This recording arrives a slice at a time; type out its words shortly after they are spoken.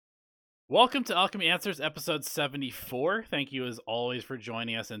Welcome to Alchemy Answers, episode 74. Thank you as always for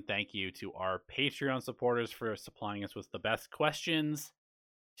joining us, and thank you to our Patreon supporters for supplying us with the best questions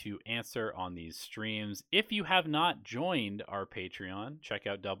to answer on these streams. If you have not joined our Patreon, check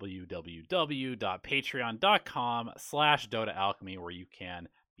out www.patreon.com/DotaAlchemy, where you can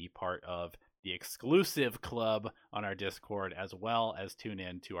be part of the exclusive club on our Discord, as well as tune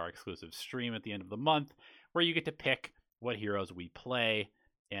in to our exclusive stream at the end of the month, where you get to pick what heroes we play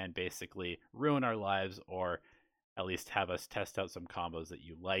and basically ruin our lives, or at least have us test out some combos that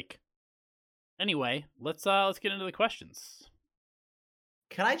you like. Anyway, let's get into the questions.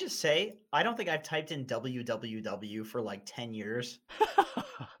 Can I just say, I don't think I've typed in www for like 10 years.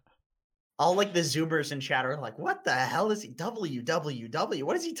 All like the Zoomers in chat are like, what the hell is he? www?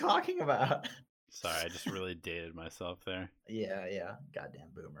 What is he talking about? Sorry, I just really dated myself there. Yeah. Goddamn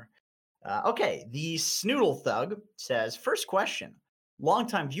boomer. Okay, the Snoodle Thug says, first question.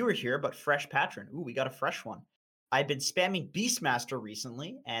 Longtime viewer here, but fresh patron. Ooh, we got a fresh one. I've been spamming Beastmaster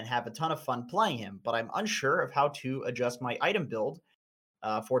recently and have a ton of fun playing him, but I'm unsure of how to adjust my item build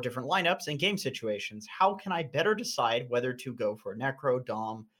for different lineups and game situations. How can I better decide whether to go for Necro,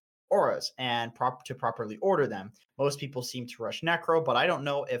 Dom, Auras, and to properly order them? Most people seem to rush Necro, but I don't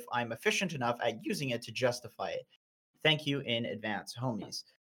know if I'm efficient enough at using it to justify it. Thank you in advance, homies.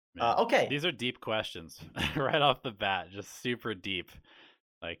 Okay. These are deep questions right off the bat, just super deep.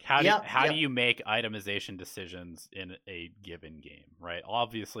 Like how do you make itemization decisions in a given game, right?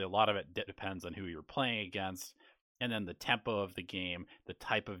 Obviously, a lot of it depends on who you're playing against, and then the tempo of the game, the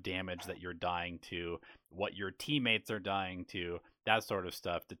type of damage that you're dying to, what your teammates are dying to, that sort of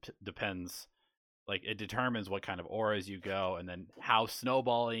stuff depends. Like it determines what kind of auras you go, and then how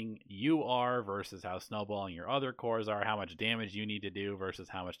snowballing you are versus how snowballing your other cores are, how much damage you need to do versus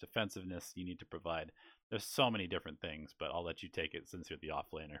how much defensiveness you need to provide. There's so many different things, but I'll let you take it since you're the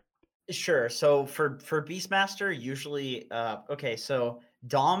offlaner. Sure. So for Beastmaster, usually, okay, so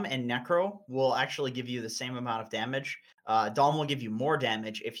Dom and Necro will actually give you the same amount of damage. Dom will give you more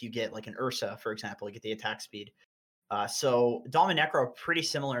damage if you get like an Ursa, for example, you get the attack speed. So Dom and Necro are pretty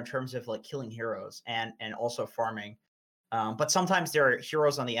similar in terms of like killing heroes and also farming. But sometimes there are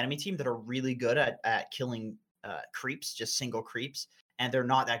heroes on the enemy team that are really good at killing creeps, just single creeps, and they're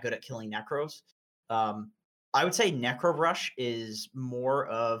not that good at killing Necros. Um, I would say Necro Rush is more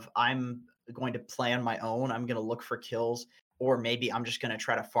of I'm going to play on my own. I'm going to look for kills, or maybe I'm just going to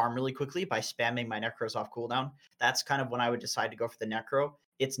try to farm really quickly by spamming my Necros off cooldown. That's kind of when I would decide to go for the Necro.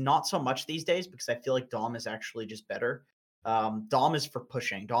 It's not so much these days because I feel like Dom is actually just better. Dom is for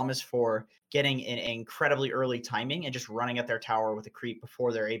pushing. Dom is for getting an incredibly early timing and just running at their tower with a creep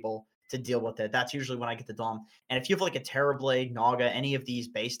before they're able to deal with it. That's usually when I get the Dom. And if you have like a Terrorblade, Naga, any of these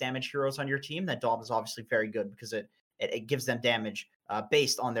base damage heroes on your team, that Dom is obviously very good because it gives them damage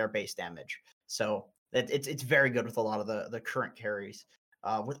based on their base damage. So it's very good with a lot of the current carries.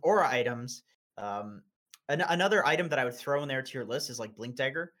 With aura items, another item that I would throw in there to your list is like Blink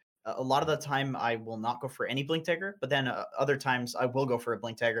Dagger. A lot of the time I will not go for any Blink Dagger, but then other times I will go for a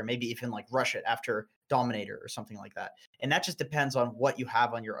Blink Dagger, maybe even like rush it after Dominator or something like that. And that just depends on what you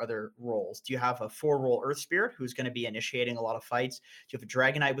have on your other roles. Do you have a 4-role Earth Spirit who's going to be initiating a lot of fights? Do you have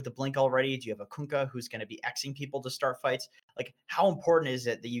a Dragonite with a Blink already? Do you have a Kunkka who's going to be Xing people to start fights? Like, how important is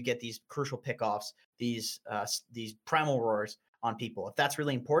it that you get these crucial pickoffs, these primal roars on people? If that's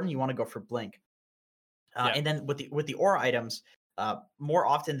really important, you want to go for Blink. And then with the aura items, more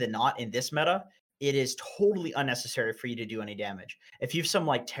often than not in this meta, it is totally unnecessary for you to do any damage. If you have some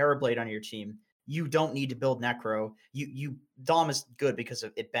like Terrorblade on your team, you don't need to build Necro. Dom is good because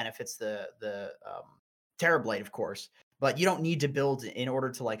it benefits the Terrorblade, of course, but you don't need to build in order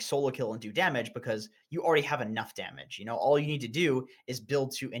to like solo kill and do damage because you already have enough damage. You know, all you need to do is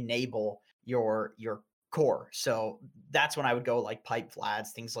build to enable your core. So that's when I would go like Pipe Vlads,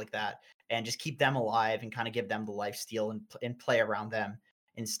 things like that, and just keep them alive and kind of give them the life steal and play around them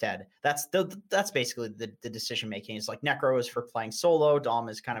instead. That's basically the decision making. Is like Necro is for playing solo, Dom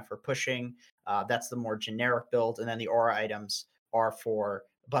is kind of for pushing. That's the more generic build, and then the aura items are for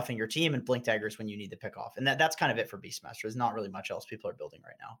buffing your team, and Blink Daggers when you need to pick off. And that's kind of it for Beastmaster. There's not really much else people are building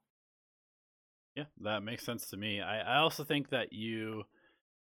right now. Yeah, that makes sense to me. I also think that you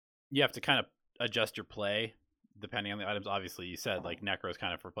have to kind of adjust your play depending on the items. Obviously, you said like Necro is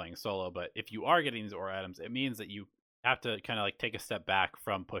kind of for playing solo, but if you are getting these aura items, it means that you have to kind of like take a step back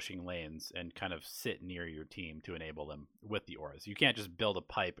from pushing lanes and kind of sit near your team to enable them with the auras. You can't just build a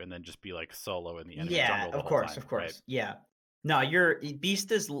pipe and then just be like solo in the enemy jungle. Of course. Right? Yeah. No, your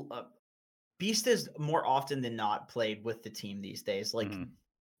Beast is more often than not played with the team these days. Like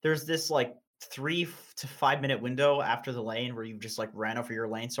there's this like to 5 minute window after the lane where you've just like ran over your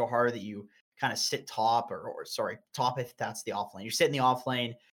lane so hard that you kind of sit top or sorry, top if that's the off lane. You sit in the off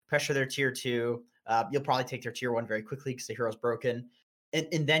lane, pressure their tier 2. You'll probably take their tier 1 very quickly because the hero's broken.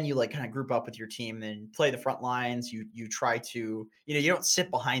 And then you like kind of group up with your team and play the front lines. You try to, you don't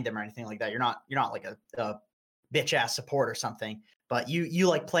sit behind them or anything like that. You're not like a bitch ass support or something, but you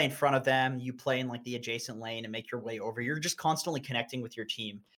like play in front of them. You play in like the adjacent lane and make your way over. You're just constantly connecting with your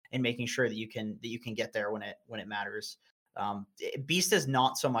team and making sure that you can get there when it matters. Beast is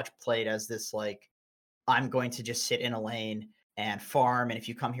not so much played as this like I'm going to just sit in a lane and farm, and if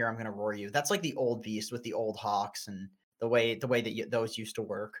you come here, I'm going to roar you. That's like the old Beast with the old Hawks and the way that those used to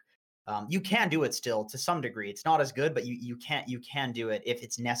work. You can do it still to some degree. It's not as good, but you can do it if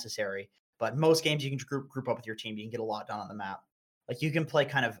it's necessary. But most games you can group up with your team. You can get a lot done on the map. Like you can play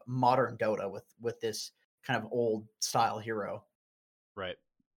kind of modern Dota with this kind of old style hero. Right.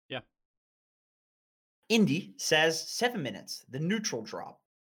 Yeah. Indy says 7 minutes, the neutral drop.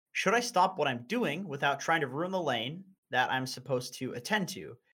 Should I stop what I'm doing without trying to ruin the lane that I'm supposed to attend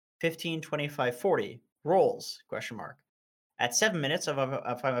to? 15, 25, 40. Rolls, question mark. At 7 minutes, if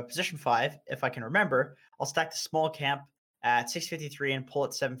I'm a position 5, if I can remember, I'll stack the small camp at 6:53 and pull at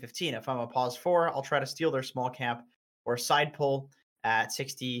 7:15. If I'm a pause 4, I'll try to steal their small camp or side pull at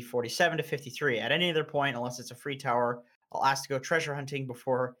 60:47 to 53. At any other point, unless it's a free tower, I'll ask to go treasure hunting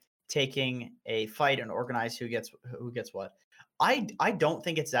before taking a fight and organize who gets what. I don't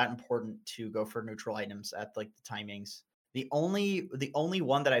think it's that important to go for neutral items at like the timings. The only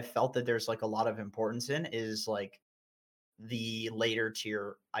one that I felt that there's like a lot of importance in is like the later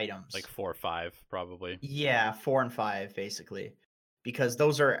tier items. Like 4 or 5 probably. Yeah, 4 and 5 basically. Because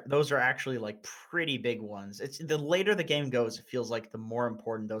those are actually like pretty big ones. It's the later the game goes, it feels like the more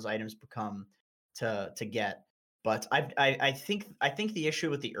important those items become to get. But I think the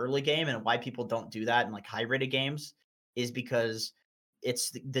issue with the early game and why people don't do that in like high rated games is because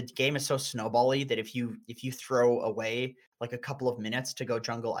the game is so snowbally that if you throw away like a couple of minutes to go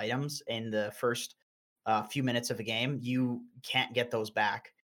jungle items in the first few minutes of a game, you can't get those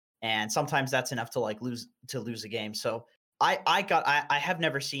back, and sometimes that's enough to like lose a game. So I have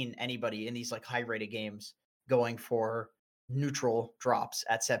never seen anybody in these like high rated games going for neutral drops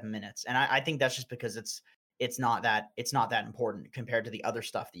at 7 minutes, and I think that's just because it's not that important compared to the other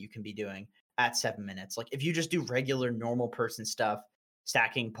stuff that you can be doing at 7 minutes. Like if you just do regular normal person stuff,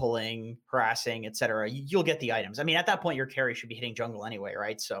 stacking, pulling, harassing, etc., you'll get the items. I mean, at that point, your carry should be hitting jungle anyway,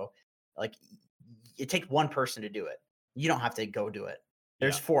 right? So, like, it takes one person to do it. You don't have to go do it.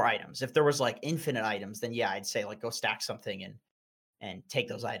 There's 4 items. If there was like infinite items, then yeah, I'd say like go stack something and take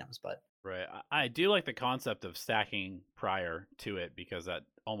those items. But right, I do like the concept of stacking prior to it because that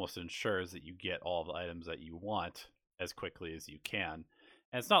almost ensures that you get all the items that you want as quickly as you can.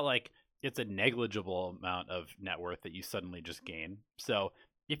 And it's not like it's a negligible amount of net worth that you suddenly just gain. So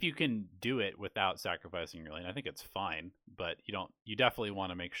if you can do it without sacrificing your lane, I think it's fine. But you definitely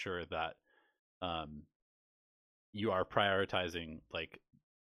want to make sure that you are prioritizing like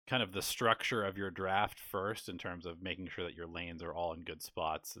kind of the structure of your draft first in terms of making sure that your lanes are all in good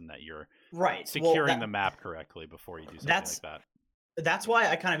spots and that you're securing the map correctly before you do something like that. That's why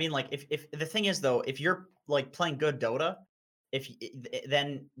I kind of mean like if the thing is though, if you're like playing good Dota,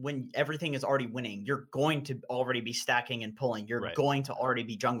 then when everything is already winning, you're going to already be stacking and pulling. You're going to already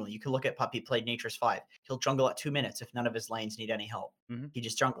be jungling. You can look at Puppy played Nature's 5. He'll jungle at 2 minutes if none of his lanes need any help. Mm-hmm. He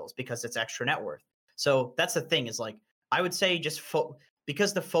just jungles because it's extra net worth. So that's the thing is like I would say just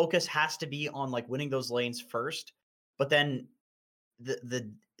because the focus has to be on like winning those lanes first, but then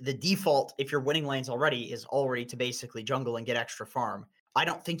the default if you're winning lanes already is already to basically jungle and get extra farm. I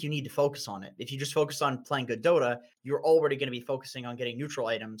don't think you need to focus on it. If you just focus on playing good Dota, you're already going to be focusing on getting neutral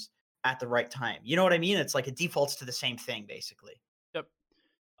items at the right time. You know what I mean? It's like it defaults to the same thing, basically. Yep.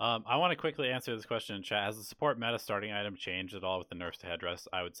 I want to quickly answer this question in chat. Has the support meta starting item changed at all with the nerfs to headdress?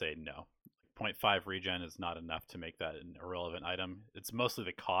 I would say no. 0.5 regen is not enough to make that an irrelevant item. It's mostly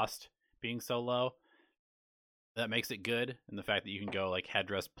the cost being so low that makes it good, and the fact that you can go like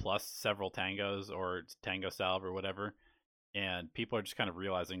headdress plus several tangos or tango salve or whatever. And people are just kind of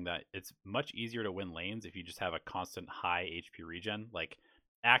realizing that it's much easier to win lanes if you just have a constant high HP regen. Like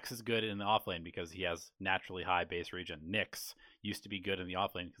Axe is good in the offlane because he has naturally high base regen. Nyx used to be good in the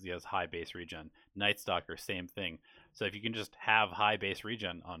offlane because he has high base regen. Nightstalker, same thing. So if you can just have high base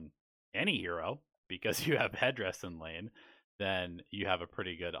regen on any hero because you have headdress in lane, then you have a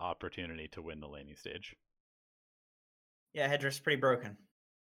pretty good opportunity to win the laning stage. Yeah, headdress is pretty broken.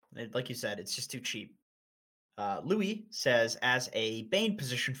 Like you said, it's just too cheap. Louis says, as a Bane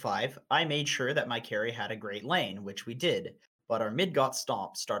position 5, I made sure that my carry had a great lane, which we did. but our mid got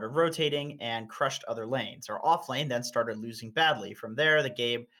stomped, started rotating, and crushed other lanes. Our off lane then started losing badly. From there, the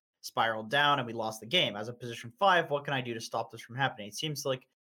game spiraled down and we lost the game. As a position 5, what can I do to stop this from happening? It seems like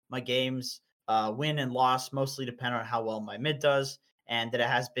my games win and loss mostly depend on how well my mid does, and that it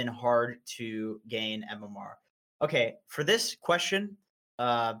has been hard to gain MMR. Okay, for this question,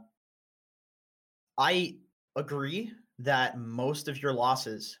 I agree that most of your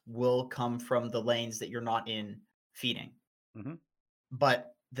losses will come from the lanes that you're not in feeding. Mm-hmm.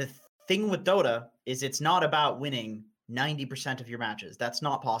 But the thing with Dota is it's not about winning 90% of your matches. That's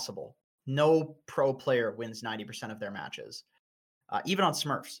not possible. No pro player wins 90% of their matches. Even on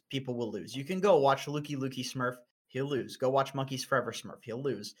Smurfs, people will lose. You can go watch Lukey Smurf, he'll lose. Go watch Monkeys Forever Smurf, he'll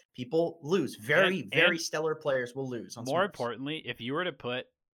lose. People lose. Very stellar players will lose on more Smurfs. Importantly, if you were to put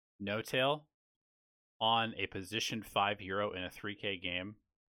No-Tail on a position 5 hero in a 3K game,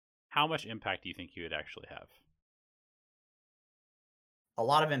 how much impact do you think you would actually have? A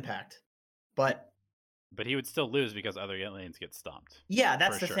lot of impact. But he would still lose because other lanes get stomped. Yeah,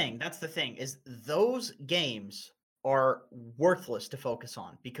 that's the thing. That's the thing, is those games are worthless to focus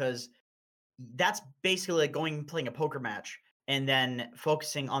on, because that's basically like going and playing a poker match and then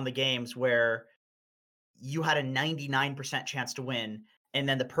focusing on the games where you had a 99% chance to win, and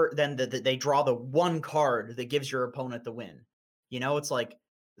then they draw the one card that gives your opponent the win. You know, it's like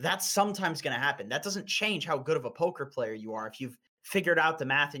that's sometimes going to happen. That doesn't change how good of a poker player you are. If you've figured out the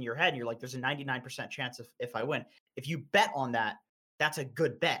math in your head and you're like, there's a 99% chance if I win. If you bet on that, that's a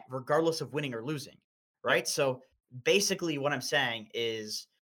good bet, regardless of winning or losing, right? So basically what I'm saying is,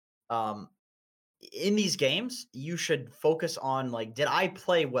 in these games, you should focus on, like, did I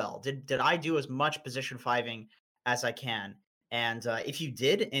play well? Did I do as much position 5ing as I can? And if you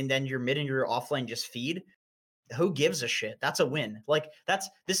did, and then your mid and your offlane just feed, who gives a shit? That's a win. Like,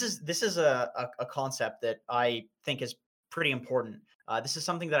 this is a concept that I think is pretty important. This is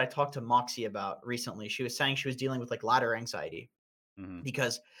something that I talked to Moxie about recently. She was saying she was dealing with like ladder anxiety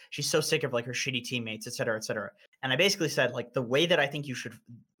because she's so sick of like her shitty teammates, et cetera, et cetera. And I basically said, like, the way that I think you should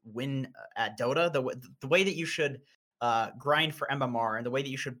win at Dota, the way that you should grind for MMR, and the way that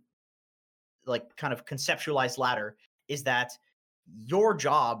you should like kind of conceptualize ladder, is that your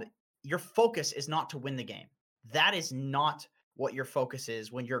job, your focus is not to win the game. That is not what your focus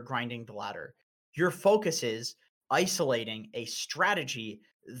is when you're grinding the ladder. Your focus is isolating a strategy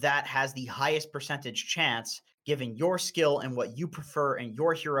that has the highest percentage chance, given your skill and what you prefer and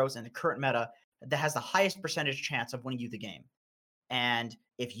your heroes and the current meta, that has the highest percentage chance of winning you the game. And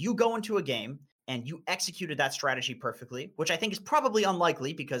if you go into a game and you executed that strategy perfectly, which I think is probably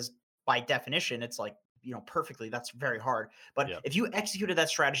unlikely, because by definition, it's like, you know, perfectly, that's very hard. But if you executed that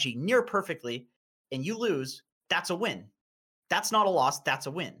strategy near perfectly and you lose, that's a win. That's not a loss, that's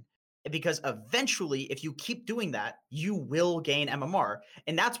a win. Because eventually, if you keep doing that, you will gain MMR.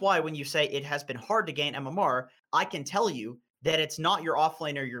 And that's why when you say it has been hard to gain MMR, I can tell you that it's not your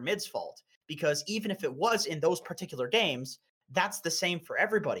offlane or your mid's fault. Because even if it was in those particular games, that's the same for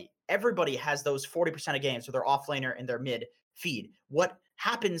everybody. Everybody has those 40% of games where their offlaner and their mid feed. What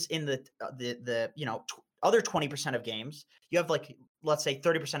happens in the other 20% of games, you have, like, let's say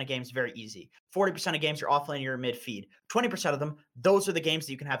 30% of games very easy. 40% of games, your offlane, your mid feed. 20% of them, those are the games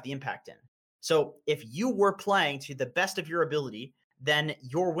that you can have the impact in. So if you were playing to the best of your ability, then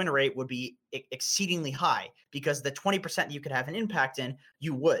your win rate would be exceedingly high, because the 20% you could have an impact in,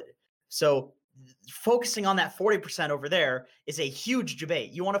 you would. So focusing on that 40% over there is a huge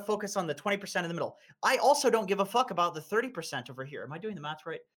debate. You want to focus on the 20% in the middle. I also don't give a fuck about the 30% over here. Am I doing the math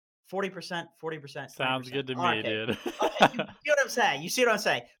right? 40%, 40%. Sounds 20%. good to me, dude. Okay, you see what I'm saying? You see what I'm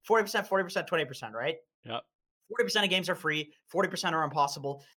saying? 40%, 40%, 20%, right? Yep. 40% of games are free, 40% are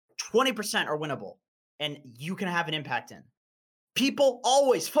impossible, 20% are winnable, and you can have an impact in. People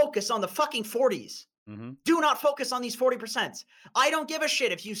always focus on the fucking 40s. Do not focus on these 40%. I don't give a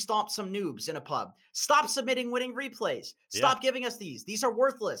shit if you stomp some noobs in a pub. Stop submitting winning replays. Stop giving us these. These are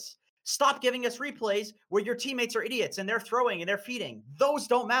worthless. Stop giving us replays where your teammates are idiots and they're throwing and they're feeding. Those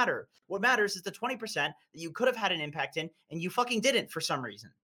don't matter. What matters is the 20% that you could have had an impact in and you fucking didn't for some reason.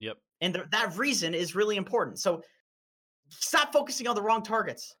 Yep. And that reason is really important. So stop focusing on the wrong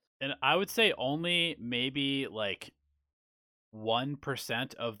targets. And I would say only maybe like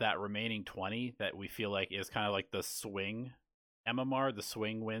 1% of that remaining 20 that we feel like is kind of like the swing MMR, the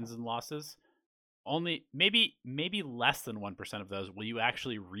swing wins and losses. Only maybe less than 1% of those will you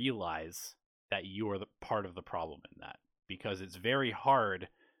actually realize that you are the part of the problem in that, because it's very hard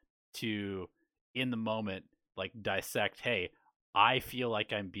to, in the moment, like dissect, hey, I feel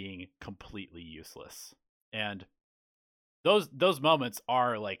like I'm being completely useless. And those moments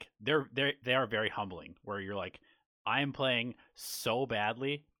are like they are very humbling, where you're like, I am playing so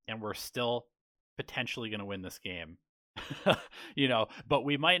badly, and we're still potentially going to win this game. But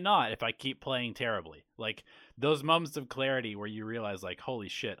we might not if I keep playing terribly. Like those moments of clarity where you realize, like, holy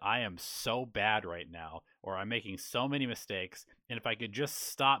shit, I am so bad right now, or I'm making so many mistakes, and if I could just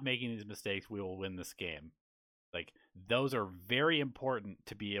stop making these mistakes, we will win this game. Like those are very important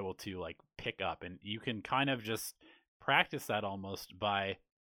to be able to like pick up, and you can kind of just practice that almost by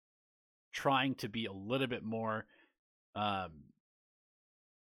trying to be a little bit more um,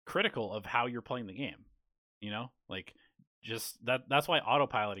 critical of how you're playing the game. Like just that's why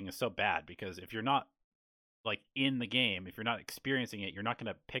autopiloting is so bad, because if you're not like in the game, if you're not experiencing it, you're not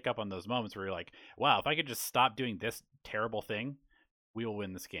going to pick up on those moments where you're like, wow, if I could just stop doing this terrible thing, we will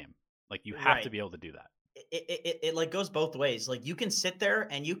win this game. Like you have to be able to do that. It like goes both ways. Like you can sit there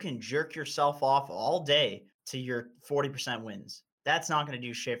and you can jerk yourself off all day to your 40% wins. That's not going to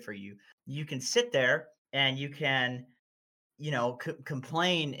do shit for you. You can sit there and you can,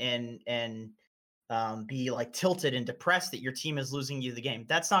 complain and be like tilted and depressed that your team is losing you the game.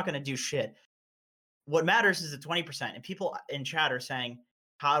 That's not going to do shit. What matters is the 20%. And people in chat are saying,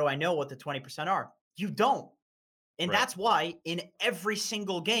 how do I know what the 20% are? You don't. And that's why in every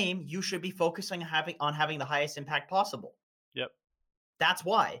single game, you should be focusing on having the highest impact possible. Yep. That's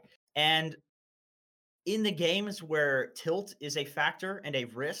why. And in the games where tilt is a factor and a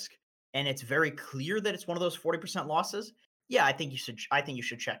risk, and it's very clear that it's one of those 40% losses, yeah, I think you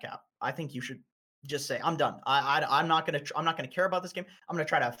should check out. I think you should just say, I'm done. I'm not gonna care about this game. I'm gonna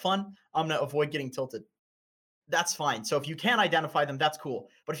try to have fun. I'm gonna avoid getting tilted. That's fine. So if you can identify them, that's cool.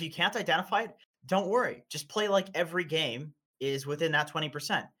 But if you can't identify it, don't worry. Just play like every game is within that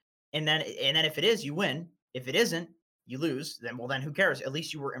 20%. And then if it is, you win. If it isn't, you lose. Then who cares? At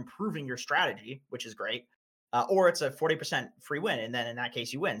least you were improving your strategy, which is great. Or it's a 40% free win, and then in that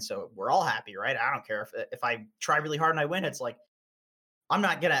case you win. So we're all happy, right? I don't care if I try really hard and I win. It's like I'm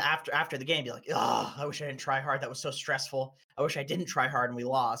not gonna after the game be like, oh, I wish I didn't try hard. That was so stressful. I wish I didn't try hard and we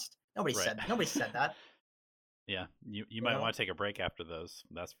lost. Nobody said that. Yeah, you might want to take a break after those.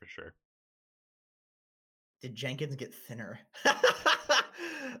 That's for sure. Did Jenkins get thinner?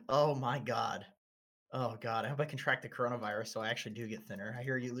 Oh my god. Oh god. I hope I can track the coronavirus so I actually do get thinner. I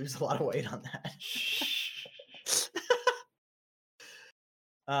hear you lose a lot of weight on that.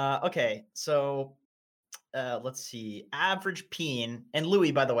 Okay, so let's see. Average Peen and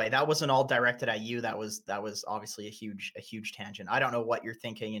Louis, by the way, that wasn't all directed at you. That was obviously a huge tangent. I don't know what you're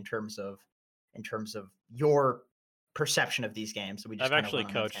thinking in terms of your perception of these games. So I've actually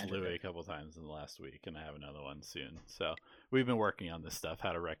coached Louis a couple times in the last week, and I have another one soon. So we've been working on this stuff,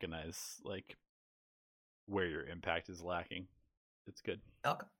 how to recognize like where your impact is lacking. It's good.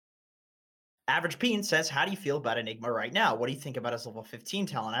 Okay. Average Peen says, how do you feel about Enigma right now? What do you think about his level 15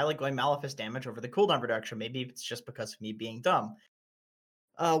 talent? I like going Malefice damage over the cooldown reduction. Maybe it's just because of me being dumb.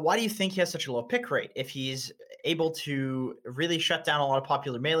 Why do you think he has such a low pick rate? If he's able to really shut down a lot of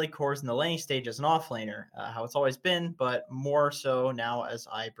popular melee cores in the laning stage as an offlaner, how it's always been, but more so now as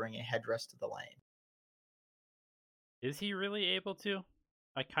I bring a headrest to the lane. Is he really able to?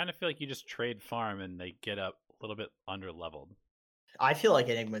 I kind of feel like you just trade farm and they get up a little bit under leveled. I feel like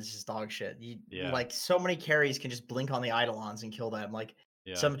Enigma's just dog shit. Like so many carries can just blink on the Eidolons and kill them. Like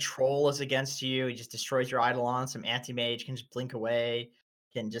some troll is against you, he just destroys your Eidolon. Some anti-mage can just blink away,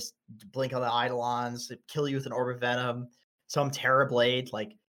 can just blink on the Eidolons, kill you with an Orb of Venom. Some Terrorblade,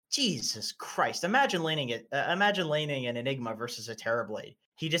 like Jesus Christ! Imagine laning an Enigma versus a Terrorblade.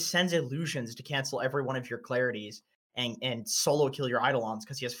 He just sends illusions to cancel every one of your clarities and solo kill your Eidolons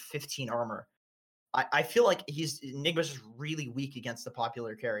because he has 15 armor. I feel like Enigma's just really weak against the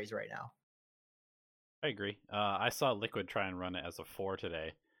popular carries right now. I agree. I saw Liquid try and run it as a 4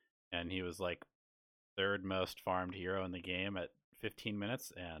 today, and he was like third most farmed hero in the game at 15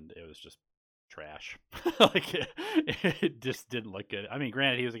 minutes, and it was just trash. Like it just didn't look good. I mean,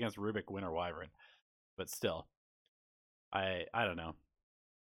 granted, he was against Rubik, Winter Wyvern, but still, I don't know.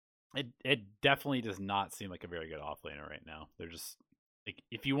 It definitely does not seem like a very good offlaner right now. They're just like,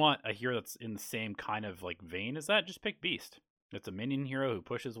 if you want a hero that's in the same kind of like vein as that, just pick Beast. It's a minion hero who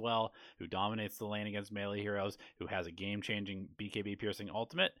pushes well, who dominates the lane against melee heroes, who has a game-changing BKB piercing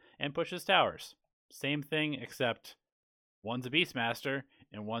ultimate, and pushes towers. Same thing, except one's a Beastmaster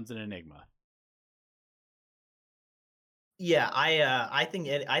and one's an Enigma. Yeah, I think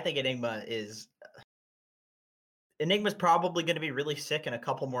Enigma's probably going to be really sick in a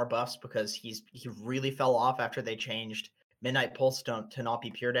couple more buffs because he really fell off after they changed Midnight Pulse to not be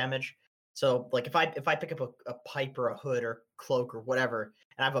pure damage. So like if I pick up a pipe or a hood or cloak or whatever,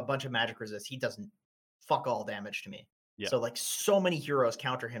 and I have a bunch of magic resist, he doesn't fuck all damage to me. Yeah. So like so many heroes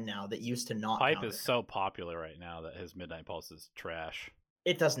counter him now that used to not. Pipe is so popular right now that his Midnight Pulse is trash.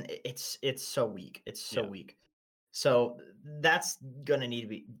 It doesn't. It's so weak. It's so weak. So that's gonna need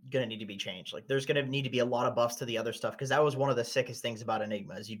to be changed. Like there's gonna need to be a lot of buffs to the other stuff because that was one of the sickest things about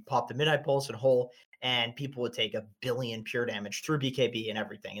Enigma is you'd pop the Midnight Pulse and Hole, and people would take 1 billion pure damage through BKB and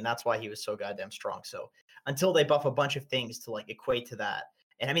everything, and that's why he was so goddamn strong. So until they buff a bunch of things to like equate to that,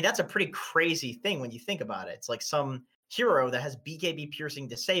 and I mean that's a pretty crazy thing when you think about it. It's like some hero that has BKB piercing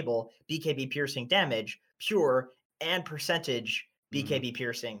disable, BKB piercing damage, pure, and percentage BKB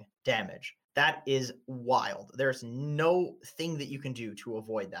piercing damage. That is wild. There's no thing that you can do to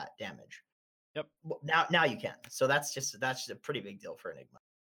avoid that damage. Yep. Now you can. So that's just a pretty big deal for Enigma.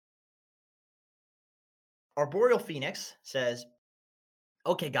 Arboreal Phoenix says,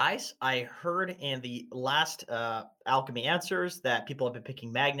 okay, guys, I heard in the last Alchemy Answers that people have been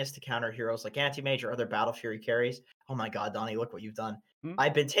picking Magnus to counter heroes like Anti-Mage or other Battle Fury carries. Oh my god, Donnie, look what you've done.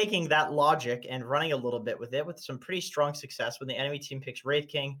 I've been taking that logic and running a little bit with it with some pretty strong success. When the enemy team picks Wraith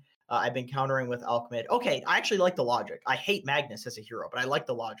King, I've been countering with Alchemid. Okay, I actually like the logic. I hate Magnus as a hero, but I like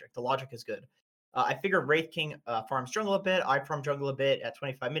the logic. The logic is good. I figure Wraith King farms jungle a bit. I farm jungle a bit at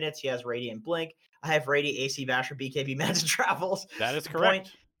 25 minutes. He has Radiant Blink. I have Radiant AC Basher, BKB Manta Travels. That is correct.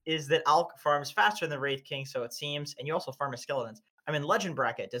 The point is that Alch farms faster than Wraith King, so it seems, and you also farm his skeletons. I'm in Legend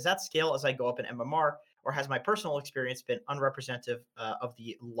Bracket. Does that scale as I go up in MMR, or has my personal experience been unrepresentative of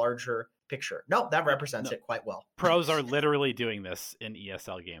the larger picture? No, that represents it quite well. Pros are literally doing this in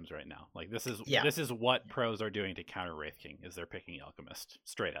ESL games right now. Like this is what pros are doing to counter Wraith King, is they're picking Alchemist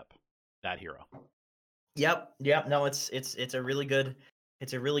straight up. That hero. Yep. No, it's a really good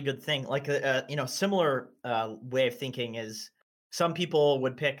thing. Like similar way of thinking is some people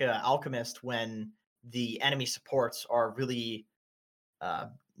would pick Alchemist when the enemy supports are really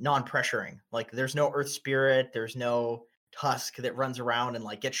non-pressuring. Like there's no Earth Spirit, there's no Tusk that runs around and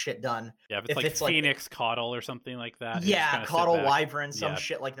like gets shit done. Yeah, if it's like Phoenix Caudal or something like that. Yeah, Caudal Wyvern, some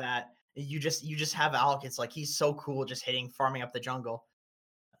shit like that. You just have Alch. It's like he's so cool, just farming up the jungle.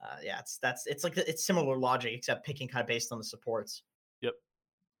 It's similar logic, except picking kind of based on the supports. Yep.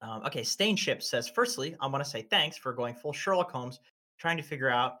 Okay, Stainship says, firstly, I want to say thanks for going full Sherlock Holmes, trying to figure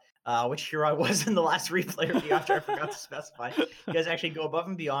out which hero I was in the last replay review after I forgot to specify. You guys actually go above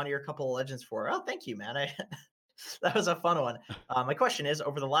and beyond your couple of legends for. Oh, thank you, man. That was a fun one. My question is,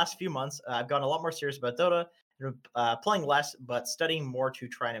 over the last few months, I've gotten a lot more serious about Dota, playing less, but studying more to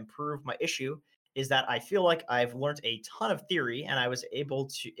try and improve. My issue is that I feel like I've learned a ton of theory, and if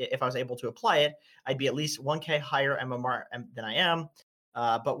I was able to apply it, I'd be at least 1K higher MMR than I am.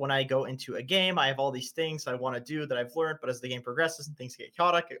 But when I go into a game, I have all these things I want to do that I've learned, but as the game progresses and things get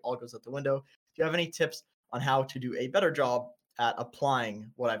chaotic, it all goes out the window. Do you have any tips on how to do a better job at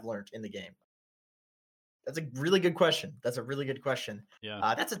applying what I've learned in the game? That's a really good question.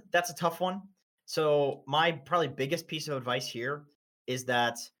 Yeah. That's a tough one. So my probably biggest piece of advice here is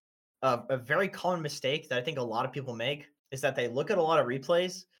that a very common mistake that I think a lot of people make is that they look at a lot of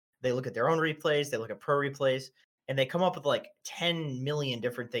replays. They look at their own replays. They look at pro replays, and they come up with like 10 million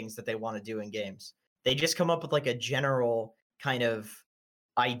different things that they want to do in games. They just come up with like a general kind of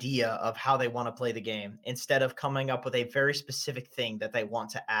idea of how they want to play the game instead of coming up with a very specific thing that they want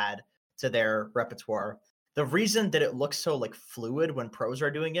to add to their repertoire. The reason that it looks so like fluid when pros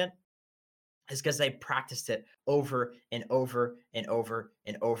are doing it is because they practiced it over and over and over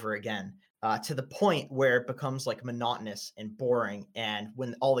and over again, to the point where it becomes like monotonous and boring. And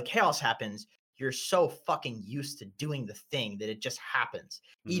when all the chaos happens, you're so fucking used to doing the thing that it just happens,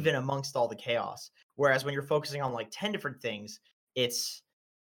 even amongst all the chaos. Whereas when you're focusing on like 10 different things, it's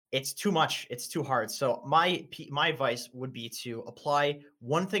too much. It's too hard. So my advice would be to apply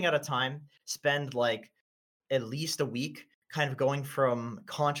one thing at a time, spend like at least a week kind of going from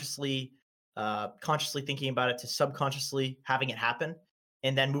consciously thinking about it to subconsciously having it happen,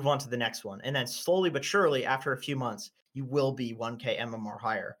 and then move on to the next one. And then slowly but surely, after a few months, you will be 1K MMR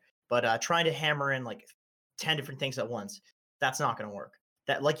higher. But trying to hammer in like 10 different things at once, that's not going to work.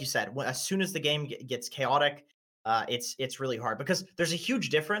 That, like you said, as soon as the game gets chaotic, it's really hard, because there's a huge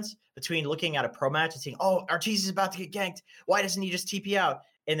difference between looking at a pro match and seeing, oh, Arteezy is about to get ganked. Why doesn't he just TP out?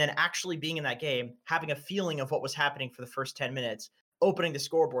 And then actually being in that game, having a feeling of what was happening for the first 10 minutes, opening the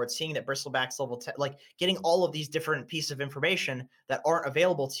scoreboard, seeing that Bristleback's level 10, like getting all of these different pieces of information that aren't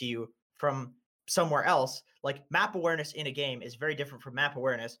available to you from somewhere else. Like map awareness in a game is very different from map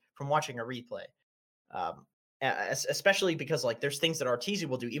awareness from watching a replay. especially because like there's things that Arteezy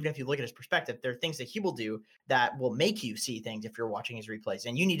will do. Even if you look at his perspective, there are things that he will do that will make you see things if you're watching his replays,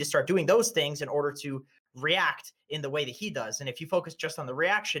 and you need to start doing those things in order to react in the way that he does. And if you focus just on the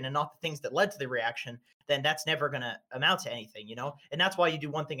reaction and not the things that led to the reaction, then that's never going to amount to anything, you know? And that's why you do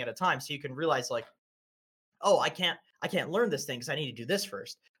one thing at a time, so you can realize like, oh, I can't learn this thing because I need to do this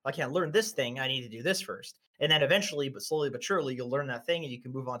first. I can't learn this thing, I need to do this first. And then eventually, but slowly but surely, you'll learn that thing and you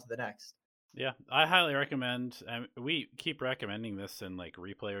can move on to the next. Yeah, I highly recommend. We keep recommending this in like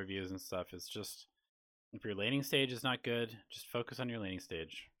replay reviews and stuff. It's just, if your laning stage is not good, just focus on your laning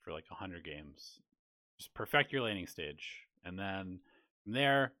stage for like 100 games. Just perfect your laning stage, and then from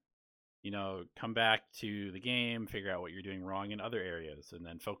there, you know, come back to the game, figure out what you're doing wrong in other areas, and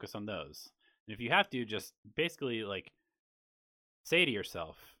then focus on those. And if you have to, just basically like say to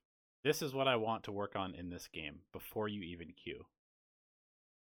yourself, "This is what I want to work on in this game," before you even queue.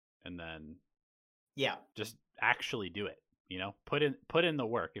 And then just actually do it, you know, put in the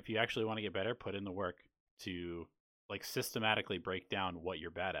work. If you actually want to get better, put in the work to like systematically break down what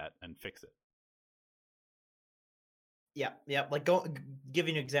you're bad at and fix it. Yeah, like give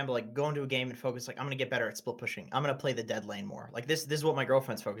you an example, like go into a game and focus like, I'm gonna get better at split pushing, I'm gonna play the dead lane more. Like this is what my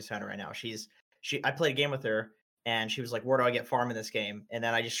girlfriend's focused on right now. I played a game with her and she was like, where do I get farm in this game? And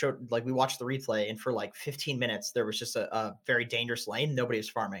then I just showed, like, we watched the replay, and for like 15 minutes there was just a very dangerous lane, nobody was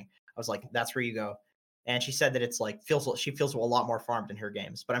farming. I was like, that's where you go. And she said that it's like she feels a lot more farmed in her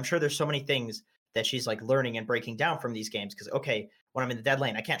games. But I'm sure there's so many things that she's like learning and breaking down from these games, because okay, when I'm in the dead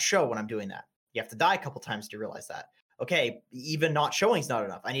lane, I can't show when I'm doing that. You have to die a couple times to realize that. Okay, even not showing is not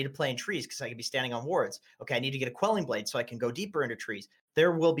enough. I need to play in trees because I can be standing on wards. Okay, I need to get a quelling blade so I can go deeper into trees.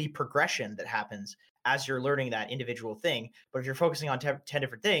 There will be progression that happens as you're learning that individual thing. But if you're focusing on 10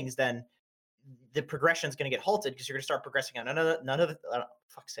 different things, then the progression is going to get halted, because you're going to start progressing on another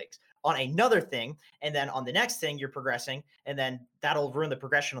fuck's sakes, on another thing, and then on the next thing you're progressing, and then that'll ruin the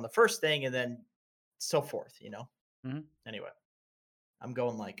progression on the first thing, and then so forth, you know. Anyway, I'm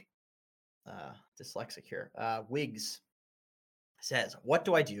going like dyslexic here. Wiggs says, what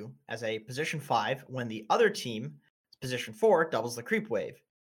do I do as a position 5 when the other team position 4 doubles the creep wave?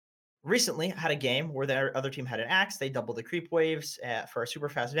 Recently had a game where the other team had an axe. They doubled the creep waves for a super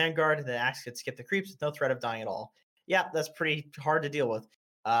fast vanguard. The axe could skip the creeps with no threat of dying at all. Yeah, that's pretty hard to deal with.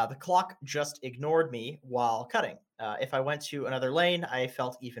 The clock just ignored me while cutting. If I went to another lane, I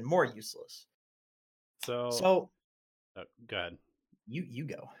felt even more useless. So go ahead. You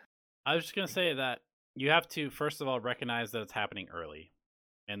go. I was just going to say that you have to, first of all, recognize that it's happening early.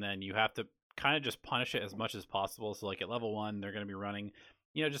 And then you have to kind of just punish it as much as possible. So like at level 1, they're going to be running,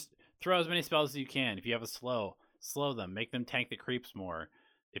 you know, just throw as many spells as you can. If you have a slow them, make them tank the creeps more.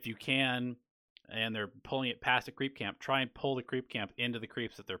 If you can, and they're pulling it past a creep camp, try and pull the creep camp into the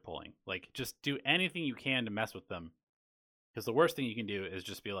creeps that they're pulling. Like, just do anything you can to mess with them. Because the worst thing you can do is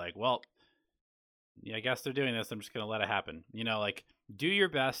just be like, well, yeah, I guess they're doing this, I'm just going to let it happen. You know, like, do your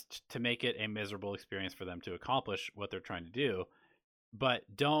best to make it a miserable experience for them to accomplish what they're trying to do, but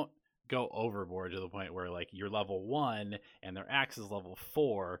don't go overboard to the point where like you're level 1 and their axe is level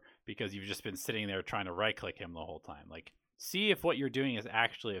 4 because you've just been sitting there trying to right click him the whole time. Like, see if what you're doing is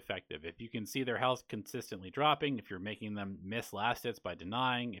actually effective. If you can see their health consistently dropping, if you're making them miss last hits by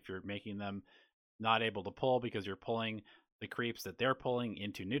denying, if you're making them not able to pull because you're pulling the creeps that they're pulling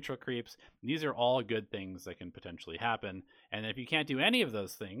into neutral creeps, these are all good things that can potentially happen. And if you can't do any of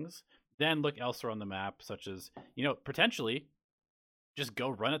those things, then look elsewhere on the map, such as, you know, potentially just go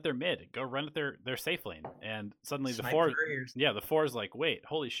run at their mid, go run at their safe lane, and suddenly the 4 is like, wait,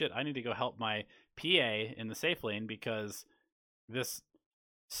 holy shit, I need to go help my PA in the safe lane because this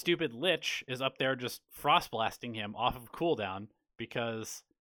stupid lich is up there just frost blasting him off of cooldown, because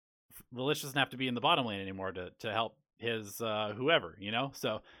the lich doesn't have to be in the bottom lane anymore to help his whoever, you know.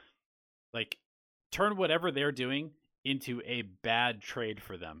 So like, turn whatever they're doing into a bad trade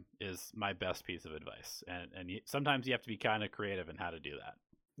for them is my best piece of advice. And sometimes you have to be kind of creative in how to do that.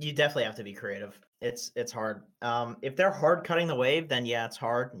 You definitely have to be creative. It's hard. If they're hard cutting the wave, then yeah, it's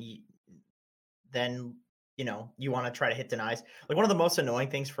hard. Then, you know, you want to try to hit denies. Like, one of the most annoying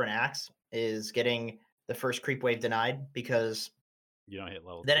things for an axe is getting the first creep wave denied, because you don't hit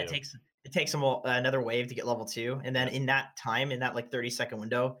level 2. Then it takes them another wave to get level 2, and then in that time, in that like 30-second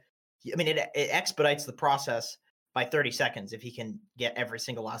window, I mean, it expedites the process by 30 seconds if he can get every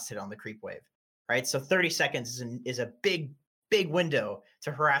single last hit on the creep wave, right? So 30 seconds is a big window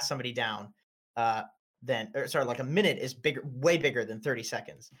to harass somebody down. Like a minute is bigger, way bigger than 30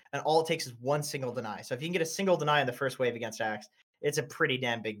 seconds, and all it takes is one single deny. So if you can get a single deny in the first wave against Axe, it's a pretty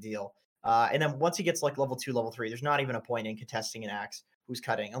damn big deal. And then once he gets like level 2, level 3, there's not even a point in contesting an Axe who's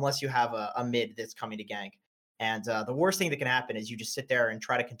cutting, unless you have a mid that's coming to gank. And the worst thing that can happen is you just sit there and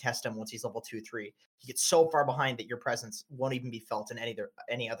try to contest him once he's level 2, 3. He gets so far behind that your presence won't even be felt in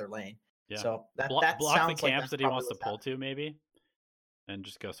any other lane. Yeah. So that block the sounds like camps that's that he probably wants to what's pull happening. to, maybe, and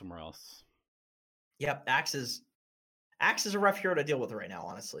just go somewhere else. Yep, Axe is a rough hero to deal with right now.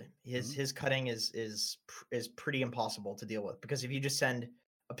 Honestly, his cutting is pretty impossible to deal with, because if you just send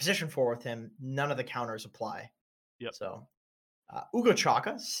a position 4 with him, none of the counters apply. Yep. So Ugo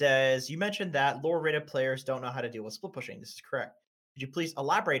Chaka says, you mentioned that lower rated players don't know how to deal with split pushing. This is correct. Could you please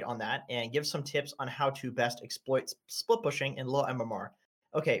elaborate on that and give some tips on how to best exploit split pushing in low MMR?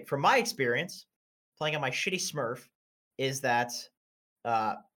 Okay, from my experience playing on my shitty Smurf, is that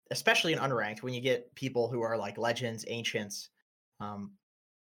uh, especially in unranked, when you get people who are like legends, ancients, um,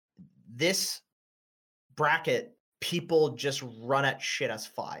 this bracket, people just run at shit as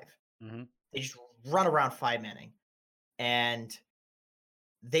 5. Mm-hmm. They just run around 5-manning, and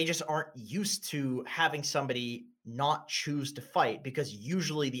they just aren't used to having somebody not choose to fight, because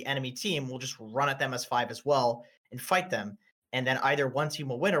usually the enemy team will just run at them as 5 as well and fight them. And then either one team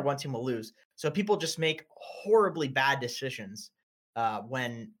will win or one team will lose. So people just make horribly bad decisions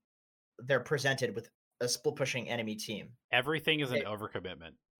when they're presented with a split pushing enemy team. Everything is an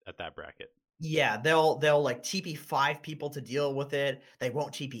overcommitment at that bracket. Yeah, they'll like TP 5 people to deal with it. They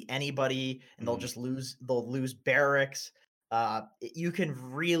won't TP anybody, and they'll just lose. They'll lose barracks. You can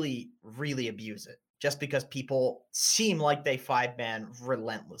really, really abuse it just because people seem like they 5-man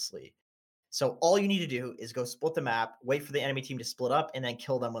relentlessly. So all you need to do is go split the map, wait for the enemy team to split up, and then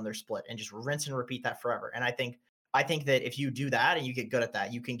kill them when they're split, and just rinse and repeat that forever. And I think that if you do that and you get good at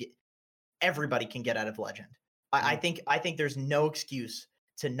that, you can get everybody can get out of Legend. I think there's no excuse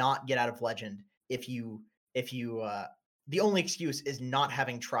to not get out of Legend if you the only excuse is not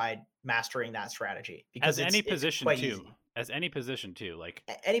having tried mastering that strategy, because as any position too. easy. As any position too, like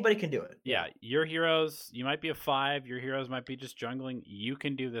anybody can do it. Yeah, your heroes, you might be a 5, your heroes might be just jungling. You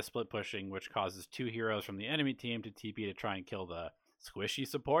can do the split pushing, which causes 2 heroes from the enemy team to TP to try and kill the squishy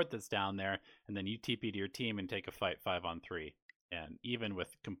support that's down there, and then you TP to your team and take a fight 5-on-3. And even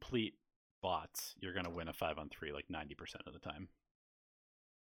with complete bots, you're going to win a 5-on-3 like 90% of the time.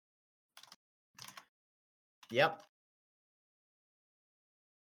 Yep.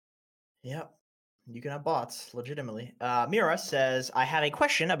 You can have bots, legitimately. Mira says, I have a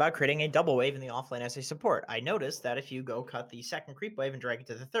question about creating a double wave in the offlane as a support. I noticed that if you go cut the second creep wave and drag it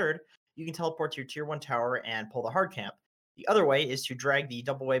to the third, you can teleport to your tier 1 tower and pull the hard camp. The other way is to drag the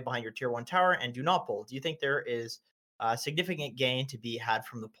double wave behind your tier 1 tower and do not pull. Do you think there is a significant gain to be had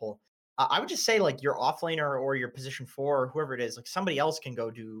from the pull? I would just say, like, your offlaner or your position 4 or whoever it is, like, somebody else can go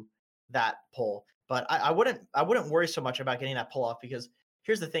do that pull. But I wouldn't worry so much about getting that pull off, because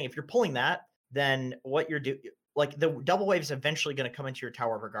here's the thing: if you're pulling that, then what you're doing, like, the double wave is eventually going to come into your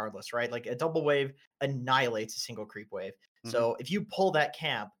tower regardless, right? Like, a double wave annihilates a single creep wave. So if you pull that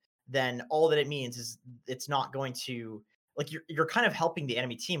camp, then all that it means is it's not going to, like, you're kind of helping the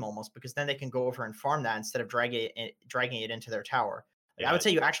enemy team almost, because then they can go over and farm that instead of dragging it into their tower. Like, I would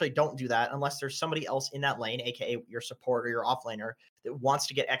say you actually don't do that unless there's somebody else in that lane, aka your support or your offlaner, that wants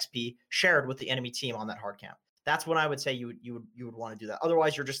to get XP shared with the enemy team on that hard camp. That's when I would say you would want to do that.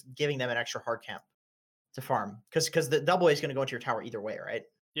 Otherwise, you're just giving them an extra hard camp to farm, because the double wave is going to go into your tower either way, right?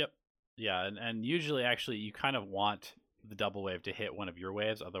 Yep. Yeah, and usually, actually, you kind of want the double wave to hit one of your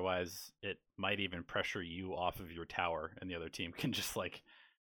waves. Otherwise, it might even pressure you off of your tower, and the other team can just, like,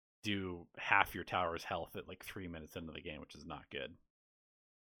 do half your tower's health at like 3 minutes into the game, which is not good.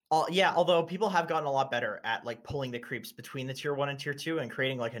 Yeah, although people have gotten a lot better at, like, pulling the creeps between the tier 1 and tier 2 and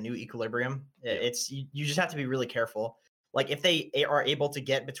creating, like, a new equilibrium. Yeah. It's you just have to be really careful. Like, if they are able to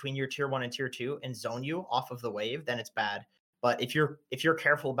get between your tier 1 and tier 2 and zone you off of the wave, then it's bad. But if you're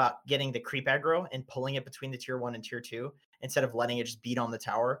careful about getting the creep aggro and pulling it between the tier 1 and tier 2 instead of letting it just beat on the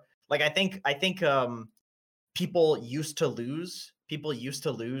tower, like, I think people used to lose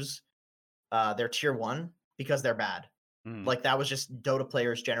their tier 1 because they're bad. Like, that was just Dota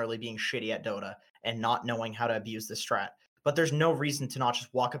players generally being shitty at Dota and not knowing how to abuse the strat. But there's no reason to not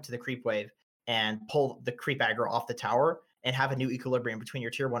just walk up to the creep wave and pull the creep aggro off the tower and have a new equilibrium between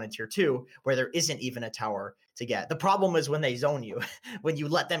your tier 1 and tier 2 where there isn't even a tower to get. The problem is when they zone you, when you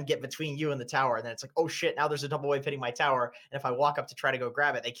let them get between you and the tower, and then it's like, oh shit, now there's a double wave hitting my tower, and if I walk up to try to go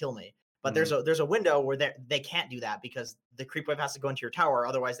grab it, they kill me. But there's a window where they can't do that because the creep wave has to go into your tower,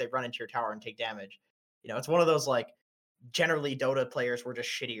 otherwise they run into your tower and take damage. It's one of those, like, generally Dota players were just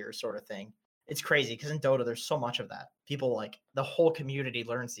shittier sort of thing. It's crazy because in Dota there's so much of that. People, like, the whole community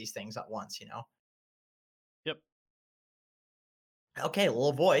learns these things at once. Yep. Okay,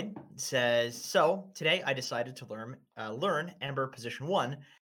 Lil Void says, so today I decided to learn Ember position 1,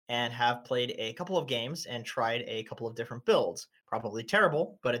 and have played a couple of games and tried a couple of different builds. Probably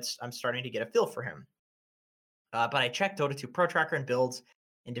terrible, but I'm starting to get a feel for him. But I checked Dota 2 Pro Tracker and builds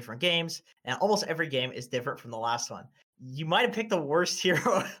in different games, and almost every game is different from the last one. You might have picked the worst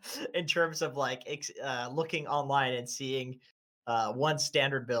hero in terms of like looking online and seeing one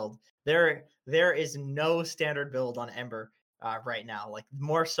standard build. There is no standard build on Ember right now, like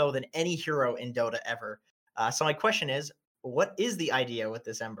more so than any hero in Dota ever. So my question is, what is the idea with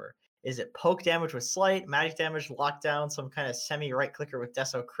this Ember? Is it poke damage with slight, magic damage, lockdown, some kind of semi right clicker with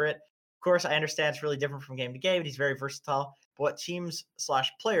Deso crit? Of course, I understand it's really different from game to game, but he's very versatile. But what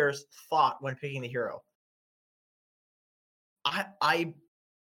teams/players thought when picking the hero? I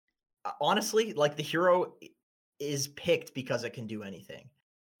honestly, like, the hero is picked because it can do anything.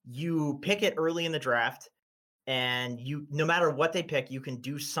 You pick it early in the draft, and no matter what they pick, you can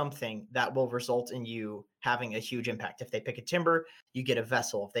do something that will result in you having a huge impact. If they pick a Timber, you get a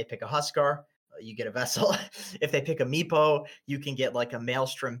Vessel. If they pick a Huskar, you get a Vessel. If they pick a Meepo, you can get like a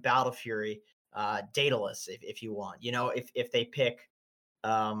Maelstrom, Battle Fury, Daedalus if you want. You know, if they pick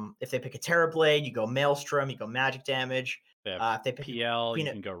a Terrorblade, you go Maelstrom, you go magic damage. If they pick PL, you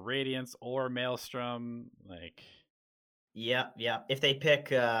can go Radiance or Maelstrom. Like, yeah. If they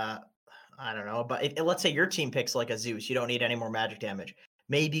pick, I don't know, but let's say your team picks like a Zeus, you don't need any more magic damage.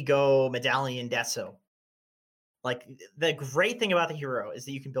 Maybe go Medallion Deso. Like, the great thing about the hero is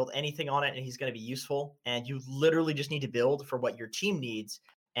that you can build anything on it and he's going to be useful. And you literally just need to build for what your team needs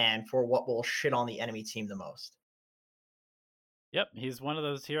and for what will shit on the enemy team the most. Yep, he's one of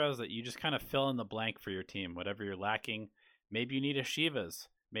those heroes that you just kind of fill in the blank for your team. Whatever you're lacking, maybe you need a Shivas,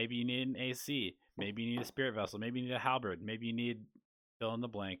 maybe you need an AC, maybe you need a Spirit Vessel, maybe you need a Halberd, maybe you need fill in the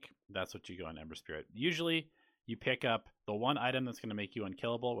blank. That's what you go on Ember Spirit. Usually, you pick up the one item that's going to make you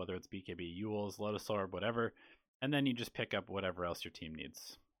unkillable, whether it's BKB, Eul's, Lotus Orb, whatever, and then you just pick up whatever else your team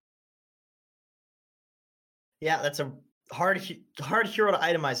needs. Yeah, that's a hard hero to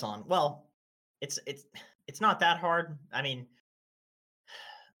itemize on. Well, it's not that hard. I mean,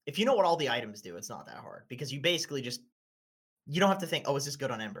 if you know what all the items do, it's not that hard, because you basically just, you don't have to think, oh, is this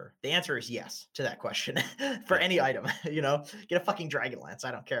good on Ember? The answer is yes to that question for any item. You know, get a fucking Dragonlance.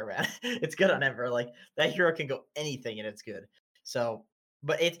 I don't care, man. It's good on Ember. Like, that hero can go anything and it's good. So,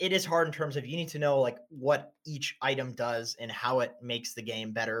 but it is hard in terms of, you need to know like what each item does and how it makes the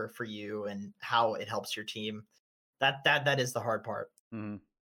game better for you and how it helps your team. That is the hard part. Mm-hmm.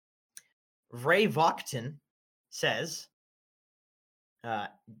 Ray Vochten says,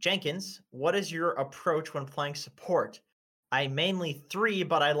 Jenkins, what is your approach when playing support? I mainly 3,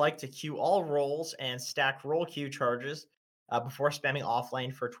 but I like to queue all roles and stack role queue charges before spamming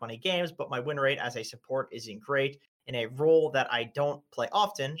offlane for 20 games, but my win rate as a support isn't great. In a role that I don't play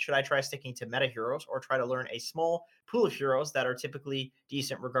often, should I try sticking to meta heroes or try to learn a small pool of heroes that are typically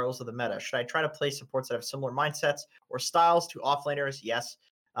decent regardless of the meta? Should I try to play supports that have similar mindsets or styles to offlaners? Yes.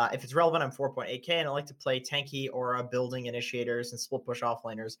 If it's relevant, I'm 4.8k, and I like to play tanky or building initiators and split push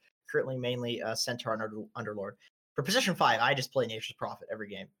offlaners, currently mainly Centaur and Underlord. For position 5, I just play Nature's Prophet every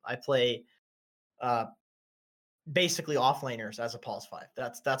game. I play basically offlaners as a pulse 5.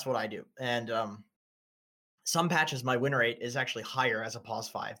 That's what I do. And some patches, my win rate is actually higher as a pause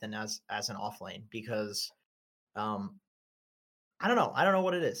 5 than as an offlane, because I don't know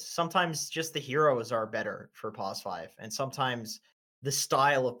what it is. Sometimes just the heroes are better for pause 5, and sometimes the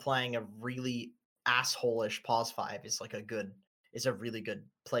style of playing a really asshole-ish pause 5 is a really good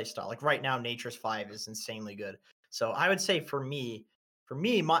play style. Like right now, Nature's 5 is insanely good. So I would say for me,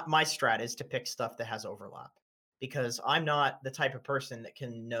 my strat is to pick stuff that has overlap, because I'm not the type of person that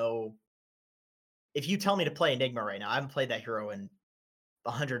can know. If you tell me to play Enigma right now, I haven't played that hero in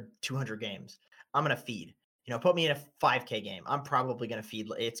 100, 200 games. I'm going to feed. You know, put me in a 5K game, I'm probably going to feed.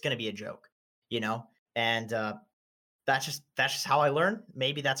 It's going to be a joke, you know? And that's just how I learn.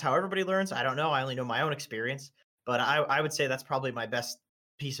 Maybe that's how everybody learns. I don't know. I only know my own experience. But I would say that's probably my best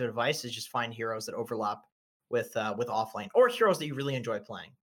piece of advice, is just find heroes that overlap with offlane, or heroes that you really enjoy playing.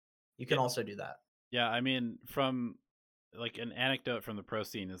 You can also do that. Yeah, I mean, from like an anecdote from the pro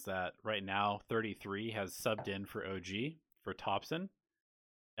scene is that right now 33 has subbed in for OG for Thompson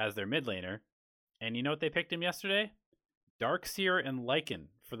as their mid laner, and you know what they picked him yesterday? Darkseer and Lycan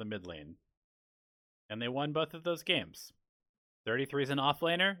for the mid lane, and they won both of those games. 33 is an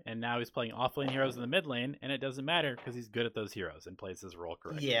offlaner, and now he's playing offlane heroes in the mid lane, and it doesn't matter because he's good at those heroes and plays his role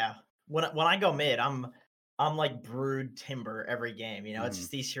correctly. Yeah, when I go mid, I'm like Brood Timber every game. You know, it's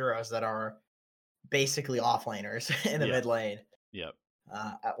just these heroes that are basically offlaners in the mid lane. Yep.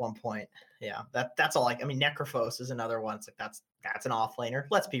 At one point, yeah, that's all. Like, I mean, Necrophos is another one. It's like that's an offlaner.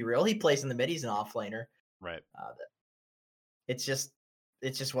 Let's be real. He plays in the mid. He's an offlaner. Right. It's just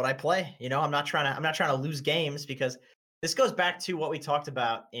it's just what I play. You know, I'm not trying to lose games, because this goes back to what we talked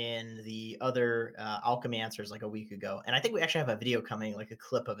about in the other Alchemy Answers like a week ago. And I think we actually have a video coming, like a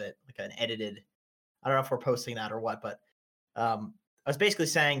clip of it, like an edited. I don't know if we're posting that or what, but I was basically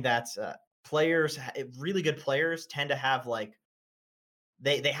saying that really good players tend to have like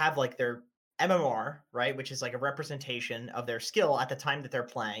they have like their MMR, right, which is like a representation of their skill at the time that they're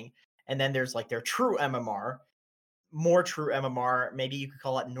playing, and then there's like their true MMR, more true MMR. Maybe you could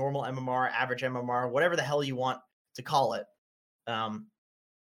call it normal MMR, average MMR, whatever the hell you want to call it. Um,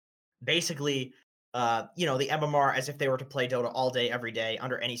 Basically, the MMR as if they were to play Dota all day, every day,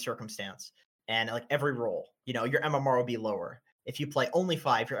 under any circumstance, and like every role, your MMR would be lower. If you play only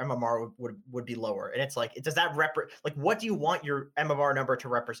 5, your MMR would be lower. And it's like, does that like, what do you want your MMR number to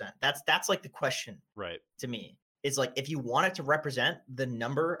represent? That's like the question, right? To me, it's like, if you want it to represent the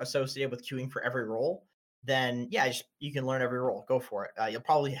number associated with queuing for every role, then yeah, you can learn every role. Go for it. You'll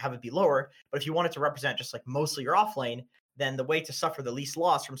probably have it be lower, but if you want it to represent just like mostly your off lane, then the way to suffer the least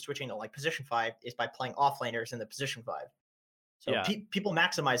loss from switching to like position 5 is by playing offlaners in the position 5. So yeah. People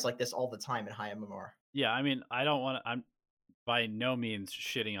maximize like this all the time in high MMR. Yeah, I mean, I'm by no means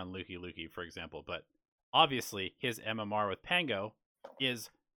shitting on Lukey, for example, but obviously his MMR with Pango is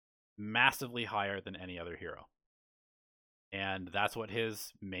massively higher than any other hero. And that's what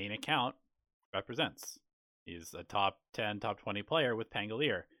his main account represents. He's a top 10, top 20 player with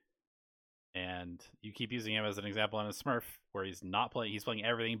Pangolier. And you keep using him as an example on a Smurf where he's playing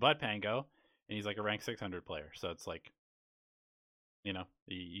everything but Pango, and he's like a rank 600 player. So it's like,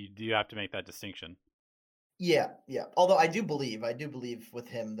 you do have to make that distinction. Yeah. Although I do believe with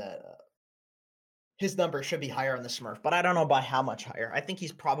him that his number should be higher on the Smurf, but I don't know by how much higher. I think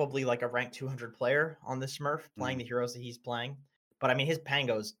he's probably like a rank 200 player on the Smurf, playing the heroes that he's playing. But I mean, his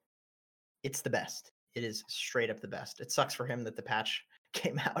Pango's, it's the best. It is straight up the best. It sucks for him that the patch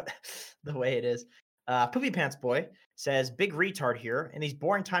came out the way it is. Poopy Pants Boy says, big retard here. In these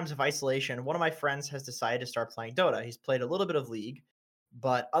boring times of isolation, one of my friends has decided to start playing Dota. He's played a little bit of League,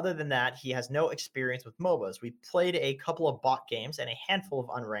 but other than that, he has no experience with MOBAs. We played a couple of bot games and a handful of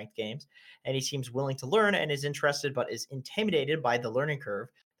unranked games, and he seems willing to learn and is interested, but is intimidated by the learning curve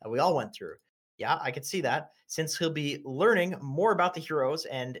that we all went through. Yeah, I could see that. Since he'll be learning more about the heroes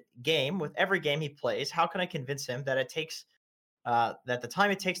and game with every game he plays, how can I convince him that that the time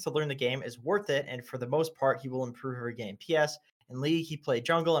it takes to learn the game is worth it, and for the most part, he will improve every game? P.S. In League, he played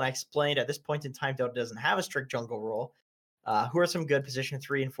jungle, and I explained at this point in time, Dota doesn't have a strict jungle role. Who are some good position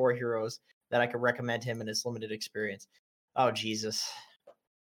 3 and 4 heroes that I could recommend him in his limited experience? Oh, Jesus.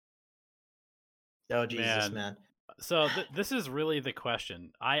 Oh, Jesus, man. So this is really the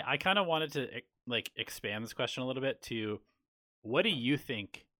question. I kind of wanted to like expand this question a little bit to, what do you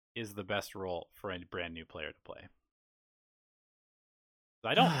think is the best role for a brand new player to play?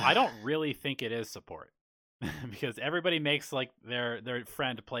 I don't really think it is support, because everybody makes like their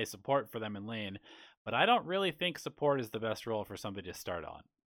friend play support for them in lane, but I don't really think support is the best role for somebody to start on.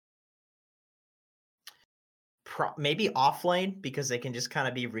 Maybe offlane, because they can just kind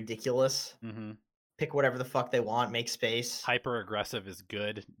of be ridiculous. Mm-hmm. Pick whatever the fuck they want, make space. Hyper aggressive is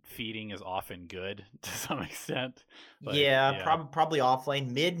good. Feeding is often good to some extent. Probably offlane.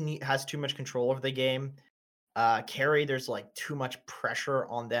 Mid has too much control over the game. Carry, there's like too much pressure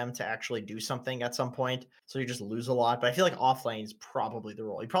on them to actually do something at some point, so you just lose a lot. But I feel like offlane is probably the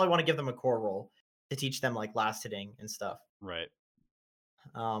role. You probably want to give them a core role to teach them like last hitting and stuff. Right.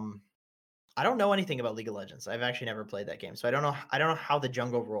 I don't know anything about League of Legends. I've actually never played that game, so I don't know how the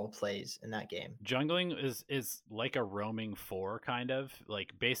jungle role plays in that game. Jungling is like a roaming 4, kind of.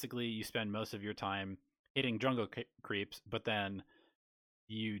 Like, basically you spend most of your time hitting jungle creeps, but then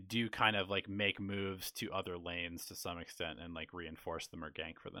you do kind of like make moves to other lanes to some extent and like reinforce them or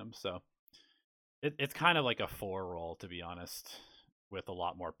gank for them. So it's kind of like a 4 role, to be honest, with a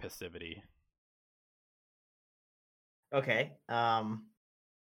lot more passivity. Okay.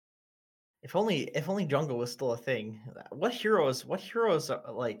 If only jungle was still a thing. What heroes are,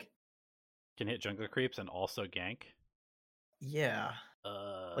 like, can hit jungle creeps and also gank? Yeah.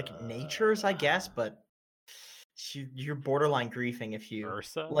 Like natures, I guess, but you're borderline griefing if you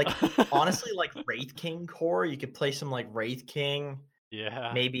Ursa? Like, honestly, like Wraith King core, you could play some like Wraith King.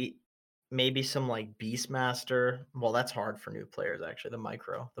 Yeah. Maybe some like Beastmaster. Well, that's hard for new players actually.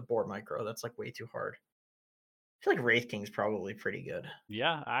 The board micro, that's like way too hard. I feel like Wraith King's probably pretty good.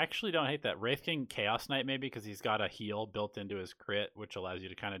 Yeah, I actually don't hate that. Wraith King Chaos Knight, maybe, because he's got a heal built into his crit, which allows you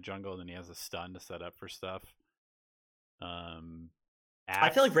to kind of jungle, and then he has a stun to set up for stuff. I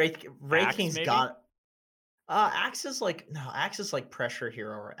feel like Wraith King's maybe? got... Axe is like no, Axe is like pressure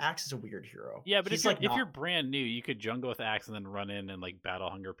hero, or Axe is a weird hero. Yeah, but He's if like you're not. brand new, you could jungle with Axe and then run in and like battle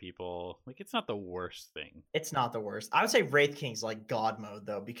hunger people. Like it's not the worst thing. It's not the worst. I would say Wraith King's like god mode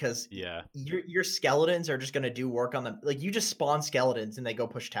though, because Yeah. your skeletons are just gonna do work on them. Like you just spawn skeletons and they go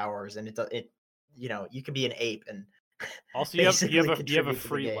push towers, and it you can be an ape and Also, basically you have a contribute to the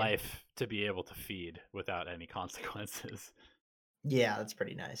free game. life to be able to feed without any consequences. Yeah, that's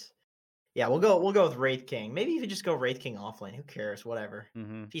pretty nice. Yeah, we'll go with Wraith King. Maybe if you just go Wraith King offlane, who cares? Whatever.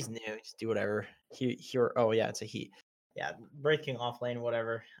 Mm-hmm. If he's new, just do whatever. Oh yeah, it's a he. Yeah, Wraith King offlane,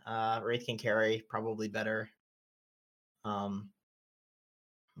 whatever. Wraith King carry, probably better. Um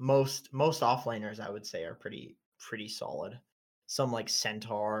most offlaners I would say are pretty solid. Some like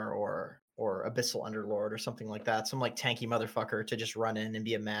Centaur or Abyssal Underlord or something like that. Some like tanky motherfucker to just run in and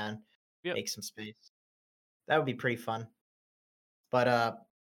be a man, Yep. make some space. That would be pretty fun. But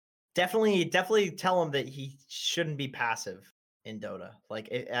definitely tell him that he shouldn't be passive in Dota. Like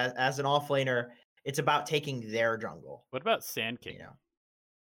as an offlaner, it's about taking their jungle. What about Sand King? You know.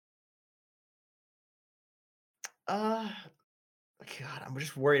 Uh, God, I'm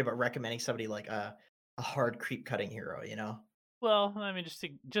just worried about recommending somebody like a hard creep cutting hero. You know. Well, I mean,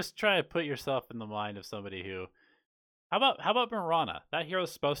 just try to put yourself in the mind of somebody who. How about Mirana? That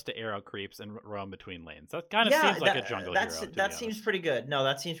hero's supposed to arrow creeps and roam between lanes. That kind of seems like a jungle hero. That seems pretty good. No,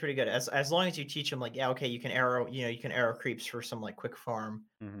 that seems pretty good. As long as you teach him like, yeah, okay, you can arrow, you can arrow creeps for some like quick farm.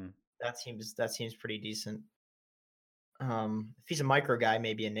 Mm-hmm. That seems pretty decent. If he's a micro guy,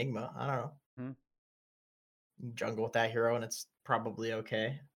 maybe Enigma. I don't know. Jungle with that hero, and it's probably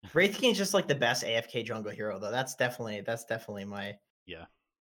okay. Wraith King is just like the best AFK jungle hero, though. That's definitely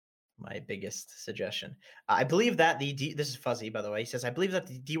my biggest suggestion. I believe that this is Fuzzy, by the way. He says, I believe that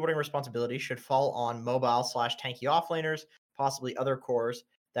the dewarding responsibility should fall on mobile/tanky offlaners, possibly other cores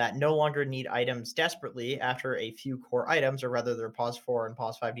that no longer need items desperately after a few core items, or rather their pause 4 and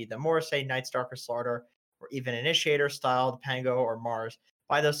pause 5 need them more, say Nightstalker, Slaughter, or even Initiator styled Pango or Mars.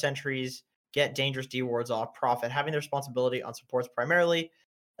 Buy those sentries, get dangerous D-wards off, profit. Having the responsibility on supports primarily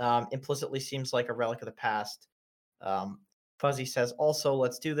implicitly seems like a relic of the past. Fuzzy says, also,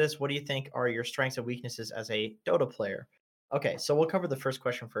 let's do this. What do you think are your strengths and weaknesses as a Dota player? Okay, so we'll cover the first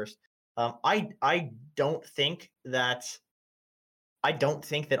question first. I don't think that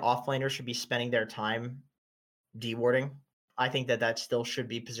offlaners should be spending their time dewarding. I think that still should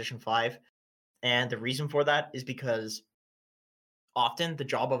be position 5. And the reason for that is because often the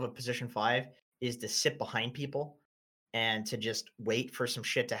job of a position 5 is to sit behind people and to just wait for some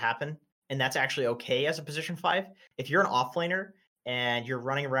shit to happen. And that's actually okay as a position 5. If you're an offlaner and you're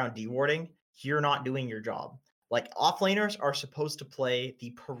running around dewarding, you're not doing your job. Like offlaners are supposed to play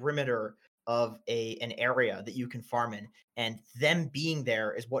the perimeter of an area that you can farm in, and them being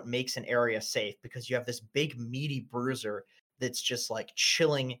there is what makes an area safe, because you have this big meaty bruiser that's just like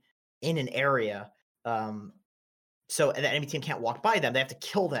chilling in an area. So the enemy team can't walk by them. They have to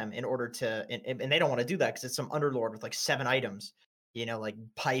kill them in order to, and they don't want to do that because it's some underlord with like 7 items, like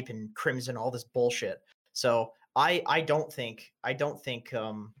pipe and crimson, all this bullshit. So I don't think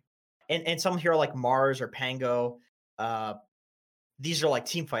and some hero like Mars or Pango, these are like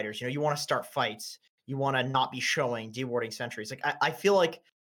team fighters. You want to start fights. You want to not be showing dewarding sentries. Like I feel like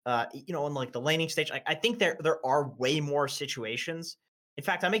in like the laning stage, I think there are way more situations. In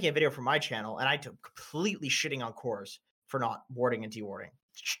fact, I'm making a video for my channel, and I took completely shitting on cores for not warding and dewarding.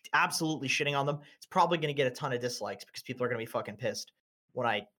 Absolutely shitting on them. It's probably going to get a ton of dislikes because people are going to be fucking pissed when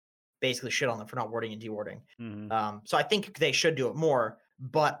I basically shit on them for not warding and dewarding. Mm-hmm. So I think they should do it more.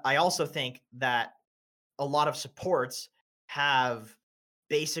 But I also think that a lot of supports have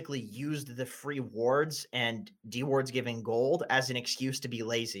basically used the free wards and dewards giving gold as an excuse to be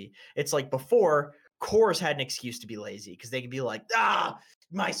lazy. It's like before, cores had an excuse to be lazy because they could be like,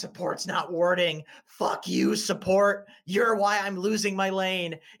 my support's not warding. Fuck you, support. You're why I'm losing my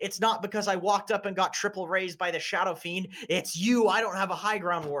lane. It's not because I walked up and got triple raised by the Shadow Fiend. It's you. I don't have a high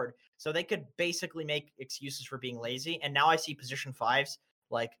ground ward. So they could basically make excuses for being lazy. And now I see position 5s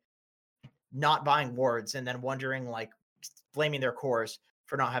like not buying wards and then wondering, like, blaming their cores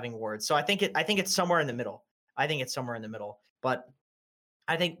for not having wards. So I think it's somewhere in the middle. But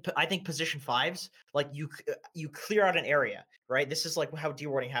I think position 5s, like you clear out an area, right? This is like how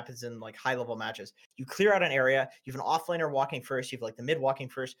dewarding happens in like high level matches. You clear out an area. You have an offlaner walking first. You have like the mid walking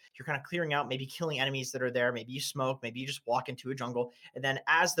first. You're kind of clearing out, maybe killing enemies that are there. Maybe you smoke. Maybe you just walk into a jungle. And then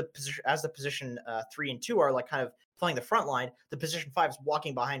as the position 3 and 2 are like kind of playing the front line, the position 5 is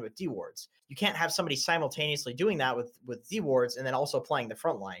walking behind with dewards. You can't have somebody simultaneously doing that with dewards and then also playing the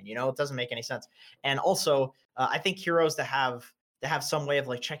front line. It doesn't make any sense. And also, I think heroes that have that have some way of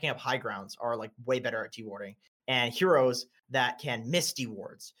like checking up high grounds are like way better at dewarding. And heroes that can miss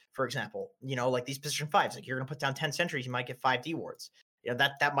dewards, for example, like these position fives, like you're gonna put down 10 sentries, you might get 5 dewards.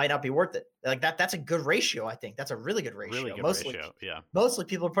 That might not be worth it. Like that's a good ratio, I think. That's a really good ratio. Really good ratio, yeah. Mostly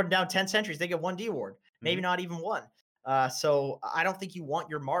people are putting down 10 sentries, they get 1 deward, maybe not even 1. So I don't think you want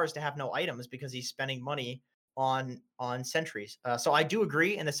your Mars to have no items because he's spending money on sentries. So I do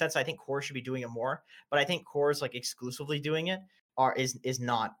agree in the sense I think core should be doing it more, but I think cores like exclusively doing it is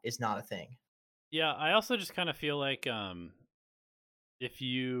not a thing. Yeah, I also just kind of feel like if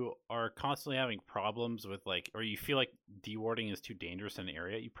you are constantly having problems with like, or you feel like dewarding is too dangerous in an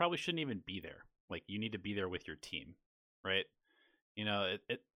area, you probably shouldn't even be there. Like you need to be there with your team, right?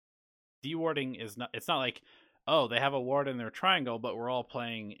 Dewarding is not. It's not like, oh, they have a ward in their triangle, but we're all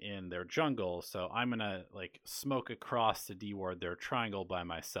playing in their jungle, so I'm gonna like smoke across to deward their triangle by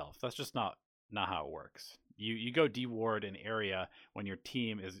myself. That's just not how it works. You go deward an area when your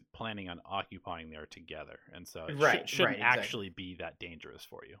team is planning on occupying there together, and so it shouldn't actually be that dangerous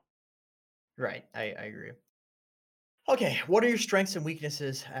for you. Right, I agree. Okay, what are your strengths and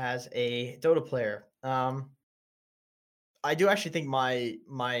weaknesses as a Dota player? I do actually think my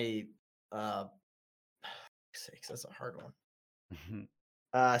sakes, that's a hard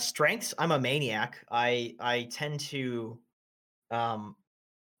one. Strengths, I'm a maniac. I tend to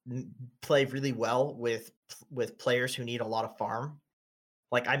play really well with players who need a lot of farm.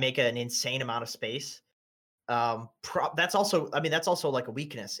 Like I make an insane amount of space. That's also like a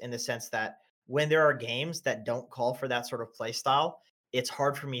weakness in the sense that when there are games that don't call for that sort of play style, it's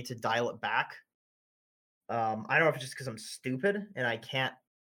hard for me to dial it back. I don't know if it's just because I'm stupid and I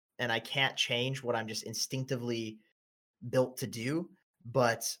can't change what I'm just instinctively built to do,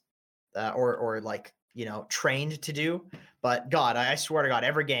 but or like trained to do. But God, I swear to God,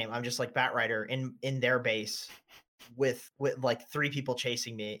 every game I'm just like Batrider in their base with like 3 people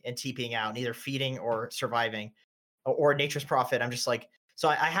chasing me and TPing out, and either feeding or surviving, or Nature's Prophet. I'm just like, so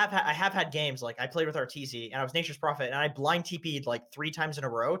I have had games like I played with Arteezy and I was Nature's Prophet and I blind TP'd like 3 times in a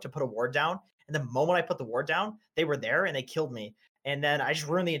row to put a ward down. And the moment I put the ward down, they were there and they killed me. And then I just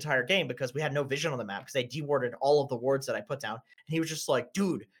ruined the entire game because we had no vision on the map because they dewarded all of the wards that I put down. And he was just like,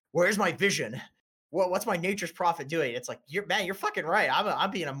 dude, where's my vision? What's my Nature's Prophet doing? It's like, you're fucking right.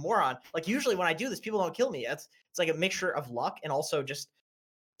 I'm being a moron. Like usually when I do this, people don't kill me. It's like a mixture of luck and also just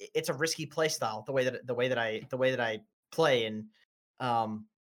it's a risky play style the way that I play. And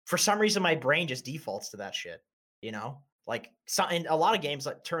for some reason my brain just defaults to that shit, like in a lot of games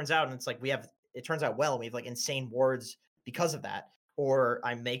like turns out, and it's like it turns out well, we have like insane wards because of that, or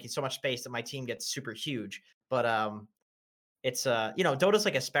I'm making so much space that my team gets super huge. But it's Dota's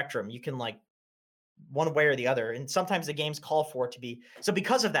like a spectrum. You can like one way or the other, and sometimes the games call for it to be so.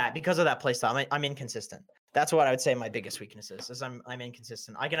 Because of that play style, I'm inconsistent. That's what I would say my biggest weakness is I'm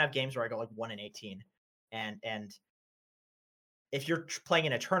inconsistent. I can have games where I go like 1-18, and if you're playing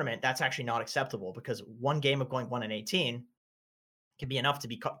in a tournament, that's actually not acceptable because one game of going 1-18 can be enough to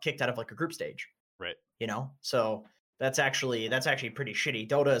be kicked out of like a group stage. Right. So that's actually pretty shitty.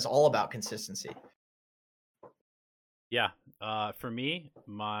 Dota is all about consistency. Yeah. For me,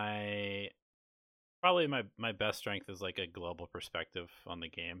 probably my best strength is like a global perspective on the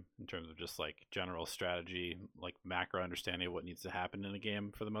game in terms of just like general strategy, like macro understanding of what needs to happen in a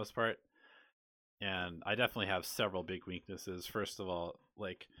game for the most part. And I definitely have several big weaknesses. First of all,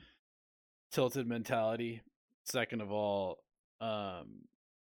 like tilted mentality. Second of all,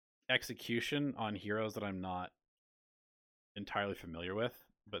 execution on heroes that I'm not entirely familiar with,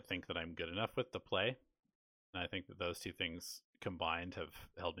 but think that I'm good enough with to play. And I think that those two things combined have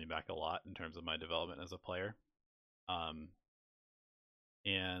held me back a lot in terms of my development as a player.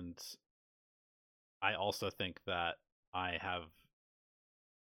 And I also think that I have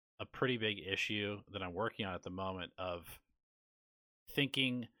a pretty big issue that I'm working on at the moment of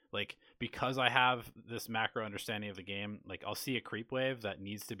thinking like, because I have this macro understanding of the game, like I'll see a creep wave that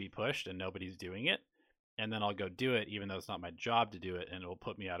needs to be pushed and nobody's doing it, and then I'll go do it even though it's not my job to do it, and it will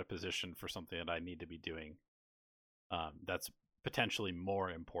put me out of position for something that I need to be doing that's potentially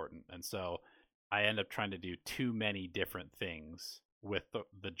more important. And so I end up trying to do too many different things with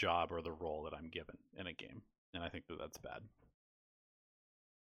the job or the role that I'm given in a game, and I think that that's bad.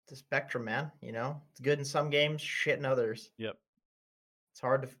 It's a spectrum, man. It's good in some games, shit in others. Yep. It's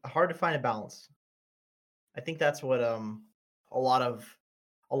hard to find a balance. I think that's what a lot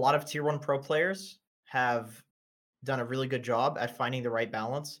of tier 1 pro players have done a really good job at finding the right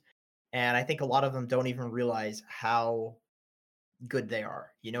balance. And I think a lot of them don't even realize how good they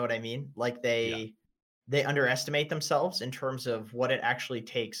are. You know what I mean? Like they underestimate themselves in terms of what it actually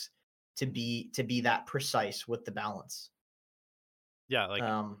takes to be that precise with the balance. Yeah, like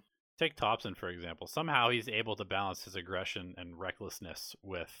take Thompson for example. Somehow he's able to balance his aggression and recklessness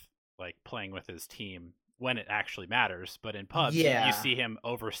with like playing with his team when it actually matters. But in pubs, you Yeah. see him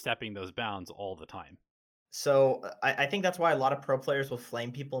overstepping those bounds all the time. So I think that's why a lot of pro players will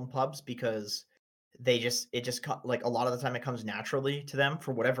flame people in pubs, because like a lot of the time it comes naturally to them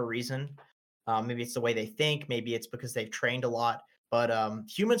for whatever reason. Maybe it's the way they think, maybe it's because they've trained a lot. But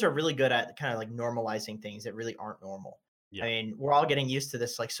humans are really good at kind of like normalizing things that really aren't normal. I Yeah. mean, we're all getting used to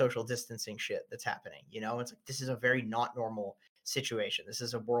this like social distancing shit that's happening. It's like this is a very not normal situation. This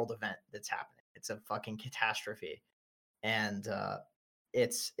is a world event that's happening. It's a fucking catastrophe, and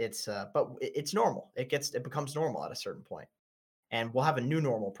it's normal. It becomes normal at a certain point, and we'll have a new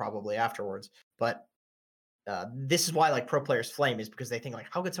normal probably afterwards. But this is why like pro players flame, is because they think like,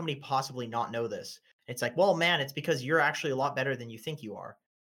 how could somebody possibly not know this? It's like, well, man, it's because you're actually a lot better than you think you are.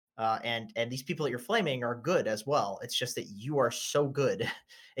 And these people that you're flaming are good as well. It's just that you are so good,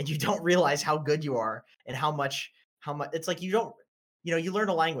 and you don't realize how good you are, and how much it's like you don't, you learn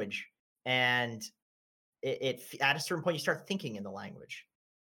a language, and at a certain point you start thinking in the language.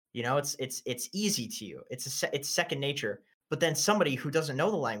 It's easy to you. It's second nature. But then somebody who doesn't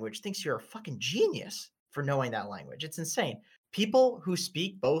know the language thinks you're a fucking genius for knowing that language. It's insane. People who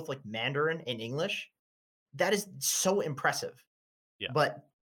speak both like Mandarin and English, that is so impressive. Yeah. But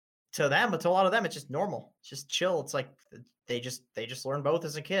to a lot of them, it's just normal. It's just chill. It's like they just learn both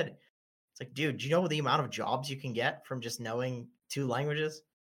as a kid. It's like, dude, do you know the amount of jobs you can get from just knowing two languages?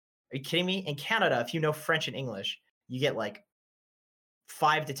 Are you kidding me? In Canada, if you know French and English, you get like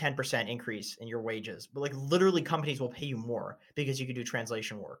 5 to 10% increase in your wages. But like literally companies will pay you more because you can do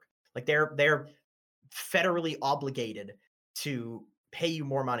translation work. Like they're federally obligated to pay you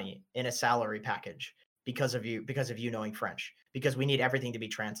more money in a salary package because of you knowing French, because we need everything to be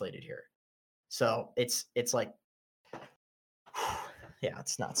translated here. So it's like yeah,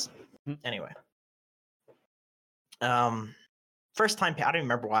 it's nuts. Anyway. First time I don't even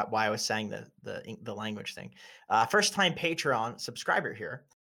remember why I was saying the language thing. First time Patreon subscriber here.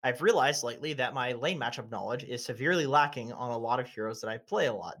 I've realized lately that my lane matchup knowledge is severely lacking on a lot of heroes that I play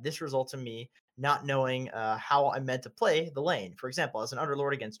a lot. This results in me not knowing how I'm meant to play the lane. For example, as an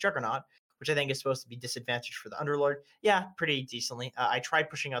Underlord against Juggernaut, which I think is supposed to be disadvantaged for the Underlord, yeah, pretty decently. I tried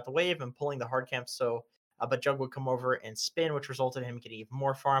pushing out the wave and pulling the hard camp, but Jug would come over and spin, which resulted in him getting even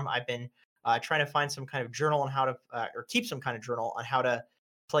more farm. I've been trying to find some kind of journal on how to, or keep some kind of journal on how to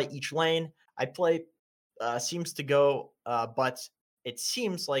play each lane. I play seems to go, but it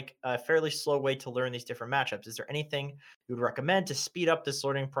seems like a fairly slow way to learn these different matchups. Is there anything you would recommend to speed up this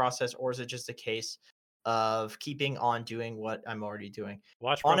learning process, or is it just a case of keeping on doing what I'm already doing?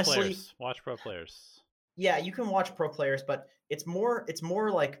 Watch pro Honestly, players. Watch pro players. yeah, you can watch pro players, but it's more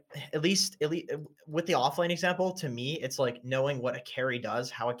like at least with the offlane example, to me, it's like knowing what a carry does,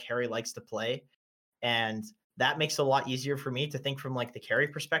 how a carry likes to play, and that makes it a lot easier for me to think from like the carry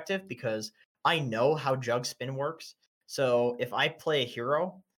perspective, because I know how jug spin works. So if I play a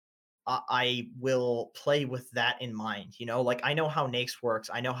hero, I will play with that in mind. Like I know how Naix works,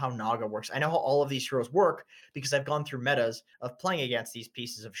 I know how Naga works, I know how all of these heroes work because I've gone through metas of playing against these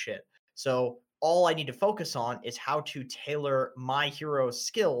pieces of shit. So all I need to focus on is how to tailor my hero's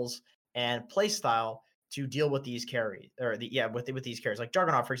skills and playstyle to deal with these carries, or with these carries. Like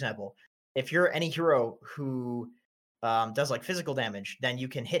Juggernaut, for example. If you're any hero who does like physical damage, then you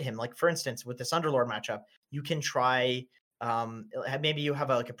can hit him. Like for instance, with this Underlord matchup, you can try maybe you have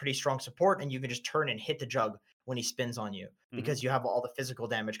a pretty strong support, and you can just turn and hit the jug when he spins on you because you have all the physical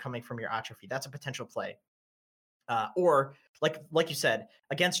damage coming from your atrophy. That's a potential play. Or like you said,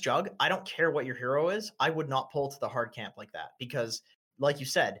 against jug, I don't care what your hero is. I would not pull to the hard camp like that, because like you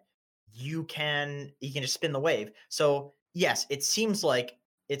said, you can just spin the wave. So yes, it seems like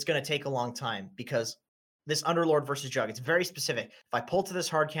it's going to take a long time, because this Underlord versus Jug, it's very specific. If I pull to this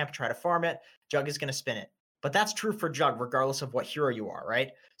hard camp, try to farm it, Jug is going to spin it. But that's true for Jug regardless of what hero you are,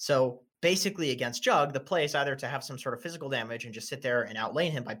 right? So basically against Jug, the play is either to have some sort of physical damage and just sit there and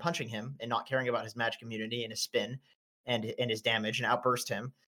outlane him by punching him and not caring about his magic immunity and his spin and his damage and outburst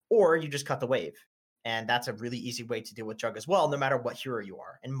him, or you just cut the wave. And that's a really easy way to deal with Jug as well, no matter what hero you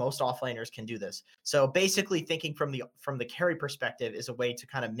are. And most offlaners can do this. So basically thinking from the carry perspective is a way to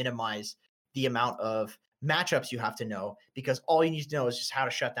kind of minimize the amount of matchups you have to know, because all you need to know is just how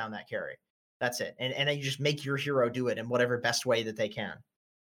to shut down that carry. That's it. And then you just make your hero do it in whatever best way that they can,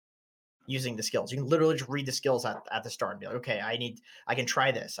 using the skills. You can literally just read the skills at the start and be like, okay, I can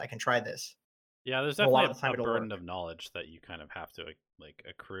try this. I can try this. Yeah, there's definitely a burden of knowledge that you kind of have to like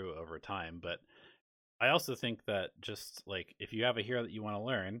accrue over time. But I also think that just like if you have a hero that you want to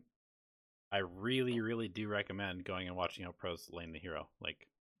learn, I really, really do recommend going and watching how pros lane the hero. Like,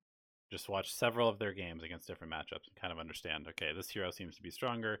 just watch several of their games against different matchups and kind of understand, okay, this hero seems to be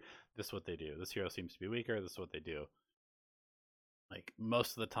stronger, this is what they do. This hero seems to be weaker, this is what they do. Like,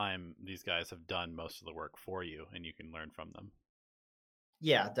 most of the time, these guys have done most of the work for you, and you can learn from them.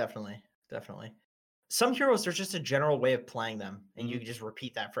 Yeah, definitely. Definitely. Some heroes, there's just a general way of playing them, and you can just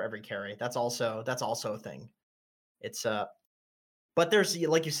repeat that for every carry. That's also a thing. It's but there's,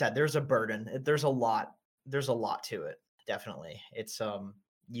 like you said, there's a burden. There's a lot. There's a lot to it. Definitely. It's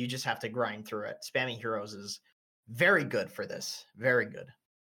you just have to grind through it. Spamming heroes is very good for this. Very good.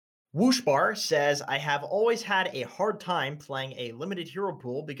 Whoosh Bar says, I have always had a hard time playing a limited hero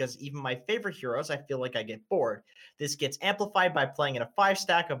pool because even my favorite heroes, I feel like I get bored. This gets amplified by playing in a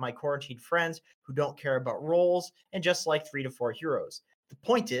 5-stack of my quarantined friends who don't care about roles and just like 3 to 4 heroes. The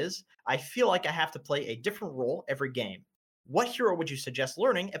point is, I feel like I have to play a different role every game. What hero would you suggest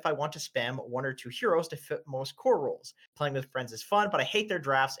learning if I want to spam 1 or 2 heroes to fit most core roles? Playing with friends is fun, but I hate their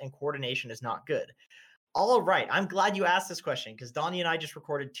drafts and coordination is not good. All right. I'm glad you asked this question because Donnie and I just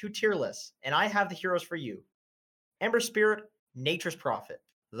recorded 2 tier lists, and I have the heroes for you. Ember Spirit, Nature's Prophet.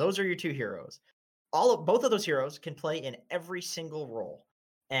 Those are your 2 heroes. Both of those heroes can play in every single role.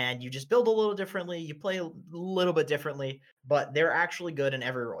 And you just build a little differently, you play a little bit differently, but they're actually good in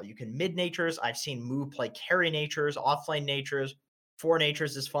every role. You can mid natures. I've seen Moo play carry natures, offlane natures. 4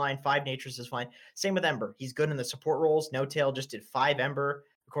 natures is fine, 5 natures is fine. Same with Ember. He's good in the support roles. No Tail just did 5 Ember,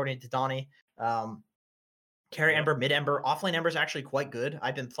 according to Donnie. Carry Ember, mid Ember, offlane Ember is actually quite good.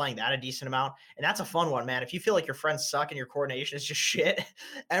 I've been playing that a decent amount, and that's a fun one, man. If you feel like your friends suck and your coordination is just shit,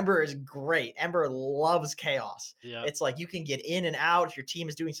 Ember is great. Ember loves chaos. Yeah. It's like you can get in and out. If your team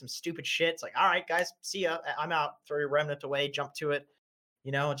is doing some stupid shit, it's like, all right, guys, see ya. I'm out. Throw your remnant away, jump to it.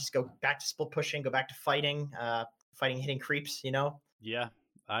 Just go back to split pushing, go back to fighting, hitting creeps. Yeah,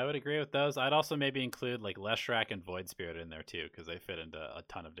 I would agree with those. I'd also maybe include like Leshrac and Void Spirit in there too, because they fit into a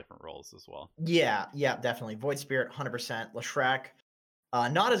ton of different roles as well. Yeah, definitely. Void Spirit, 100%. Leshrac,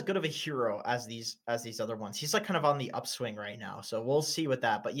 not as good of a hero as these other ones. He's like kind of on the upswing right now, so we'll see with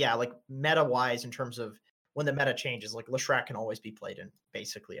that. But yeah, like meta wise, in terms of when the meta changes, like Leshrac can always be played in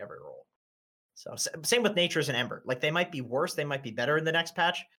basically every role. So same with Natures and Ember. Like they might be worse, they might be better in the next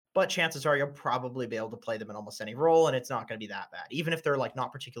patch, but chances are you'll probably be able to play them in almost any role, and it's not going to be that bad. Even if they're like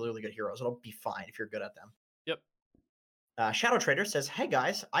not particularly good heroes, it'll be fine if you're good at them. Yep. Shadow Trader says, hey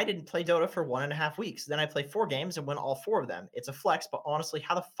guys, I didn't play Dota for 1.5 weeks. Then I played 4 games and win all 4 of them. It's a flex, but honestly,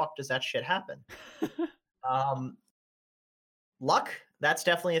 how the fuck does that shit happen? Luck, that's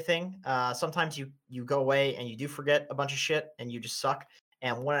definitely a thing. Sometimes you go away and you do forget a bunch of shit and you just suck.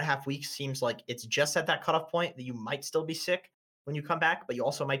 And 1.5 weeks seems like it's just at that cutoff point that you might still be sick when you come back, but you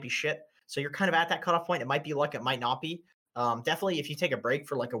also might be shit. So you're kind of at that cutoff point. It might be luck, it might not be. Definitely, if you take a break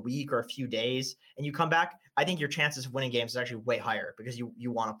for like a week or a few days and you come back, I think your chances of winning games is actually way higher because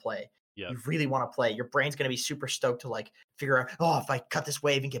you want to play. Yep. You really want to play. Your brain's going to be super stoked to like figure out, oh, if I cut this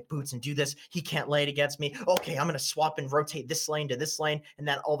wave and get boots and do this, he can't lay it against me. Okay, I'm going to swap and rotate this lane to this lane. And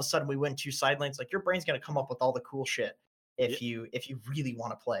then all of a sudden we win 2 side lanes. Like your brain's going to come up with all the cool shit if you really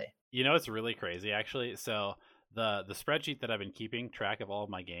want to play. It's really crazy actually. So the spreadsheet that I've been keeping track of all of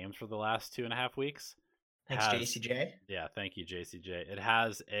my games for the last 2.5 weeks. Thanks, JCJ. Yeah, thank you, JCJ. It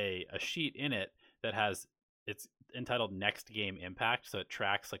has a sheet in it that it's entitled Next Game Impact, so it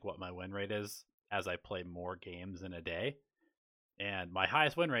tracks like what my win rate is as I play more games in a day. And my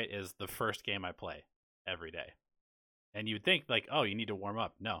highest win rate is the first game I play every day. And you'd think like, oh, you need to warm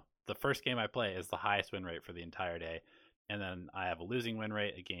up. No, the first game I play is the highest win rate for the entire day. And then I have a losing win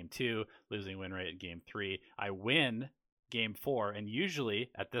rate at game 2, losing win rate at game 3. I win game 4, and usually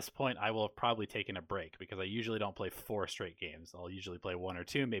at this point I will have probably taken a break because I usually don't play 4 straight games. I'll usually play 1 or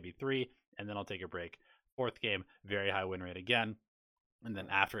 2, maybe 3, and then I'll take a break. 4th game, very high win rate again, and then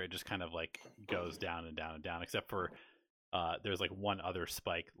after it just kind of like goes down and down and down, except for there's like one other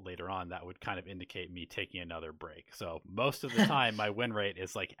spike later on that would kind of indicate me taking another break. So most of the time my win rate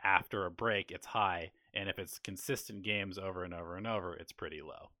is like after a break it's high, and if it's consistent games over and over and over, it's pretty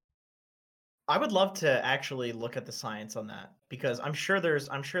low. I would love to actually look at the science on that because I'm sure there's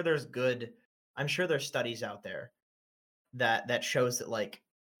studies out there that shows that, like,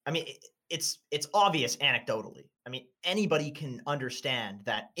 I mean, it's obvious anecdotally. I mean, anybody can understand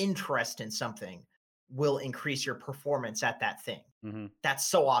that interest in something will increase your performance at that thing. Mm-hmm. That's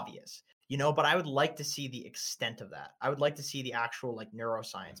so obvious, but I would like to see the extent of that. I would like to see the actual like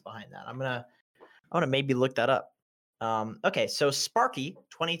neuroscience behind that. I want to maybe look that up. Okay, so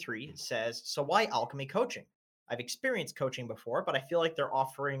Sparky23 says, so why alchemy coaching? I've experienced coaching before, but I feel like they're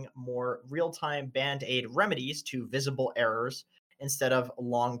offering more real-time band-aid remedies to visible errors instead of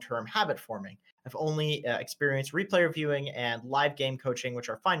long-term habit forming. I've only experienced replay reviewing and live game coaching, which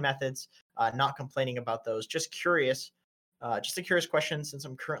are fine methods. Not complaining about those. Just curious. Just a curious question, since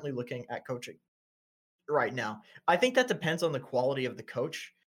I'm currently looking at coaching right now. I think that depends on the quality of the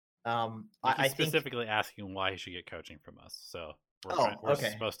coach. He's I think. specifically asking why he should get coaching from us. So we're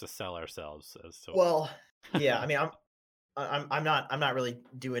Okay. supposed to sell ourselves as to. Well, yeah. I mean, I'm not really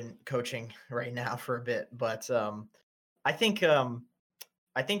doing coaching right now for a bit, but I think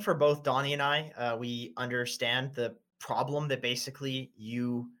I think for both Donnie and I, we understand the problem that basically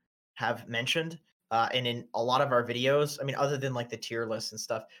you have mentioned. And in a lot of our videos, I mean, other than like the tier lists and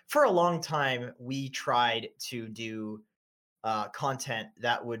stuff, for a long time, we tried to do content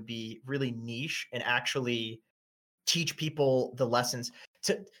that would be really niche and actually teach people the lessons.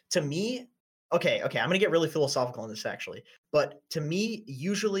 To me, okay, I'm gonna get really philosophical on this actually, but to me,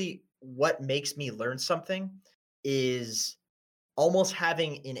 usually what makes me learn something is almost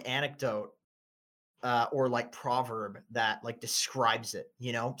having an anecdote or like proverb that like describes it,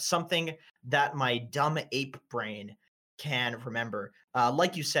 you know, something that my dumb ape brain can remember.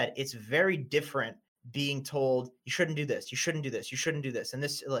 Like you said, it's very different being told you shouldn't do this, you shouldn't do this, you shouldn't do this, and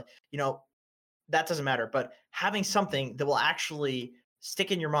this, like, you know, that doesn't matter. But having something that will actually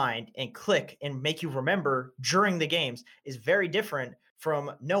stick in your mind and click and make you remember during the games is very different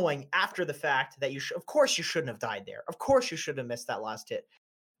from knowing after the fact that of course you shouldn't have died there. Of course you should have missed that last hit.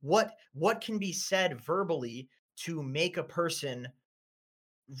 What can be said verbally to make a person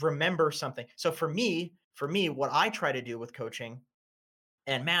remember something? So for me, what I try to do with coaching,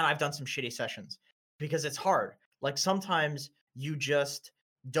 and man, I've done some shitty sessions because it's hard. Like sometimes you just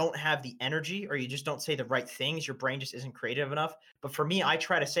don't have the energy or you just don't say the right things. Your brain just isn't creative enough. But for me, I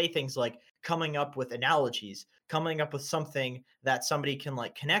try to say things like coming up with analogies, coming up with something that somebody can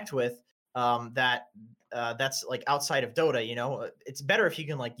like connect with, that's like outside of Dota, you know. It's better if you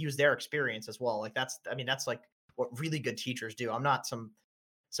can like use their experience as well. Like I mean, that's like what really good teachers do. I'm not some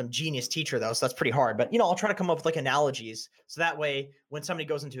genius teacher though, so that's pretty hard. But you know, I'll try to come up with like analogies, so that way when somebody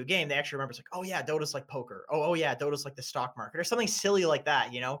goes into a game, they actually remember. It's like, oh yeah, Dota's like poker. Oh yeah, Dota's like the stock market, or something silly like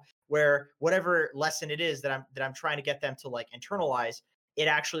that. You know, where whatever lesson it is that I'm trying to get them to like internalize, it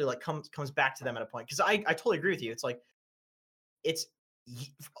actually like comes back to them at a point. Because I totally agree with you. It's like it's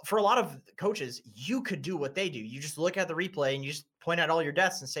for a lot of coaches, you could do what they do. You just look at the replay and you just point out all your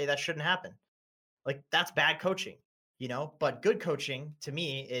deaths and say that shouldn't happen. Like that's bad coaching, you know. But good coaching to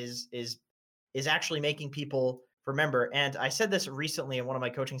me is actually making people remember. And I said this recently in one of my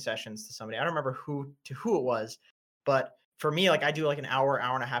coaching sessions to somebody. I don't remember who it was, but for me, like I do like an hour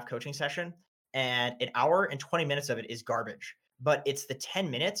and a half coaching session, and an hour and 20 minutes of it is garbage. But it's the 10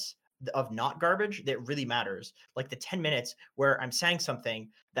 minutes of not garbage that really matters. Like the 10 minutes where I'm saying something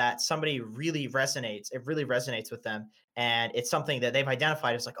that somebody really resonates, it really resonates with them. And it's something that they've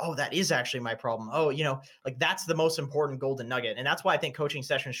identified as like, oh, that is actually my problem. Oh, you know, like that's the most important golden nugget. And that's why I think coaching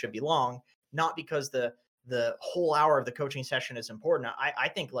sessions should be long, not because the whole hour of the coaching session is important. I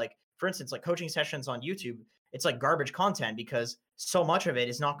think like, for instance, like coaching sessions on YouTube, it's like garbage content because so much of it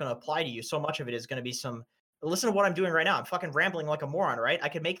is not going to apply to you. So much of it is going to be some, listen to what I'm doing right now. I'm fucking rambling like a moron, right? I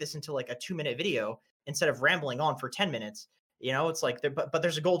could make this into like a 2-minute video instead of rambling on for 10 minutes. You know, it's like, but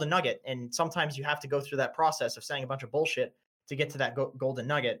there's a golden nugget. And sometimes you have to go through that process of saying a bunch of bullshit to get to that golden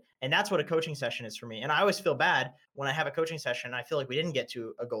nugget. And that's what a coaching session is for me. And I always feel bad when I have a coaching session, I feel like we didn't get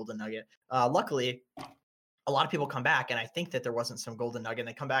to a golden nugget. Luckily, a lot of people come back and I think that there wasn't some golden nugget. And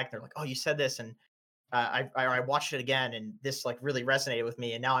they come back and they're like, oh, you said this. And I watched it again and this like really resonated with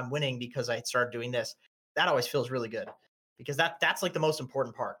me. And now I'm winning because I started doing this. That always feels really good because that's like the most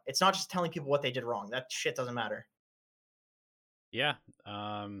important part. It's not just telling people what they did wrong. That shit doesn't matter. Yeah.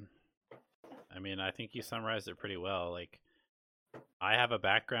 I mean, I think you summarized it pretty well. Like, I have a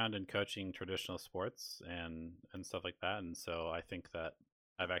background in coaching traditional sports and stuff like that, and so I think that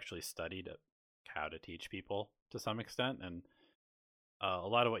I've actually studied how to teach people to some extent, and a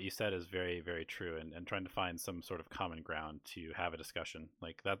lot of what you said is very, very true. And trying to find some sort of common ground to have a discussion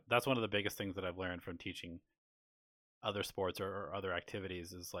like that's one of the biggest things that I've learned from teaching other sports or other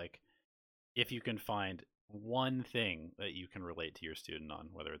activities is like if you can find one thing that you can relate to your student on,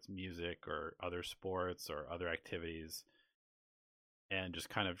 whether it's music or other sports or other activities, and just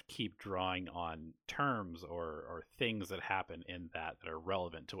kind of keep drawing on terms or things that happen in that are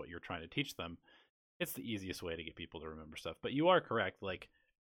relevant to what you're trying to teach them, it's the easiest way to get people to remember stuff. But you are correct. Like,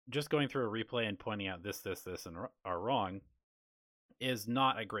 just going through a replay and pointing out this, and are wrong is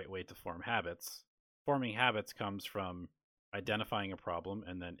not a great way to form habits. Forming habits comes from identifying a problem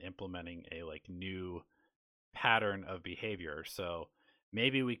and then implementing a like new pattern of behavior. So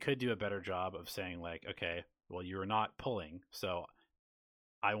maybe we could do a better job of saying like, okay, well, you're not pulling, so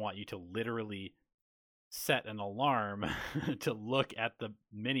I want you to literally set an alarm to look at the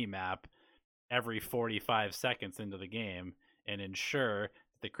mini map every 45 seconds into the game and ensure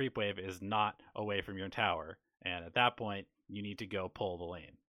the creep wave is not away from your tower. And at that point, you need to go pull the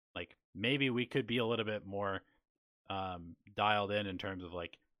lane. Like, maybe we could be a little bit more dialed in terms of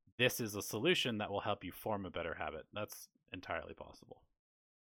like, this is a solution that will help you form a better habit. That's entirely possible.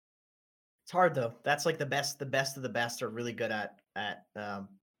 It's hard though. That's like the best of the best are really good at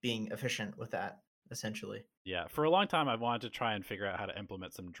being efficient with that, essentially. Yeah, for a long time I've wanted to try and figure out how to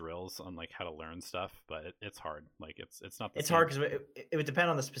implement some drills on like how to learn stuff, but it's hard. Like it's not the it's same. hard because it would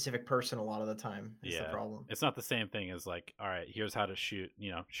depend on the specific person a lot of the time. Is Yeah, the problem. it's not the same thing as like, all right, here's how to shoot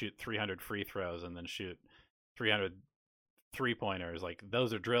 300 free throws and then shoot 300 3-pointers. Like,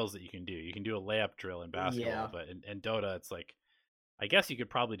 those are drills that you can do. You can do a layup drill in basketball, but in Dota it's like, I guess you could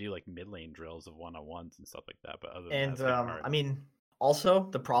probably do like mid lane drills of 1-on-1s and stuff like that, but other than that, it's hard. I mean, also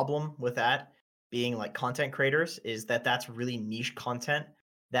the problem with that being like content creators is that that's really niche content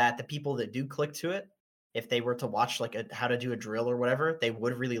that the people that do click to it, if they were to watch like how to do a drill or whatever, they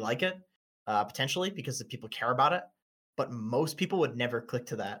would really like it, potentially, because the people care about it. But most people would never click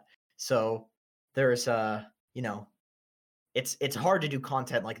to that. So there's it's hard to do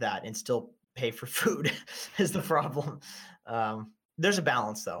content like that and still pay for food is the problem. There's a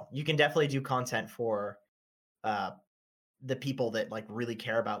balance though. You can definitely do content for the people that like really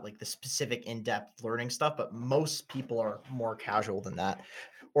care about like the specific in-depth learning stuff, but most people are more casual than that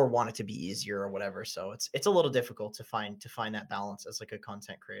or want it to be easier or whatever. So it's a little difficult to find that balance as like a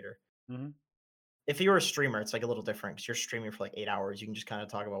content creator. Mm-hmm. If you're a streamer, it's like a little different because you're streaming for like 8 hours. You can just kind of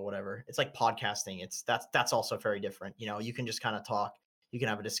talk about whatever. It's like podcasting. That's also very different. You can just kind of talk. You can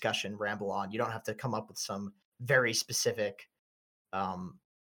have a discussion, ramble on. You don't have to come up with some very specific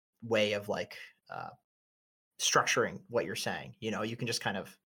way of like structuring what you're saying. You can just kind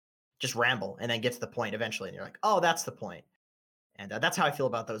of just ramble and then get to the point eventually, and you're like, oh, that's the point. And that's how I feel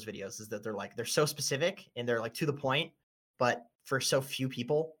about those videos, is that they're so specific and they're like to the point, but for so few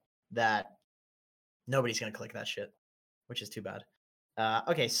people that nobody's gonna click that shit, which is too bad.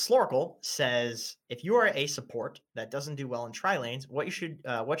 Okay, Slorkle says, if you are a support that doesn't do well in tri lanes, what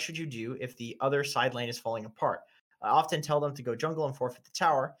should you do if the other side lane is falling apart? I often tell them to go jungle and forfeit the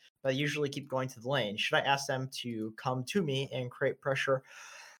tower, but I usually keep going to the lane. Should I ask them to come to me and create pressure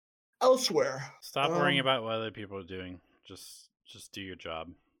elsewhere? Stop worrying about what other people are doing. Just do your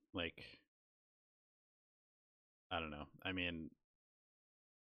job. Like, I don't know. I mean,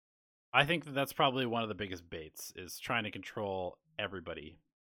 I think that's probably one of the biggest baits, is trying to control everybody,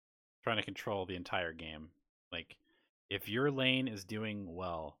 trying to control the entire game. Like, if your lane is doing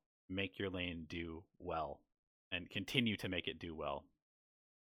well, make your lane do well and continue to make it do well.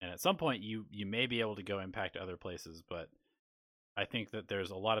 And at some point you may be able to go impact other places, but I think that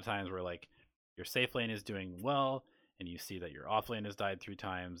there's a lot of times where like your safe lane is doing well and you see that your off lane has died 3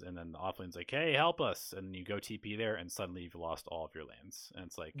 times, and then the off lane's like, hey, help us, and you go TP there and suddenly you've lost all of your lanes. And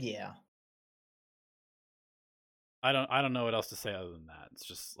it's like, yeah, I don't know what else to say other than that. It's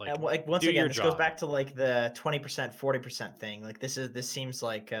just like, once again, this goes back to like the 20%, 40% thing. Like this seems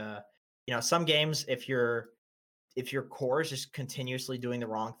like some games, if your core is just continuously doing the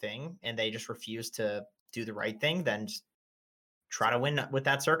wrong thing and they just refuse to do the right thing, then just try to win with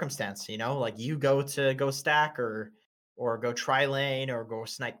that circumstance. Like you go stack or go tri lane or go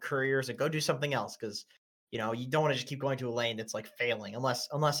snipe couriers or go do something else, because you don't want to just keep going to a lane that's like failing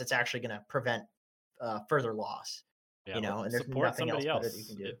unless it's actually going to prevent further loss. Yeah, and there's nothing else better that you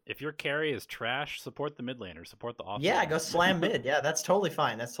can do. If your carry is trash, support the mid laner, support the off. Yeah, go slam mid. Yeah, that's totally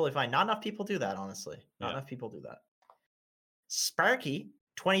fine. Not enough people do that, honestly. Not enough people do that.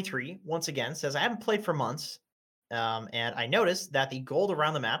 Sparky23 once again says, I haven't played for months, and I noticed that the gold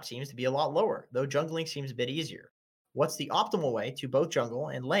around the map seems to be a lot lower, though jungling seems a bit easier. What's the optimal way to both jungle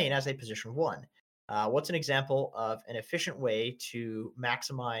and lane as a position 1? What's an example of an efficient way to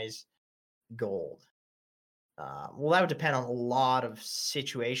maximize gold? Well, that would depend on a lot of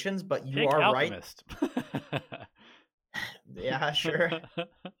situations, but you are Alchemist. Right. Yeah, sure.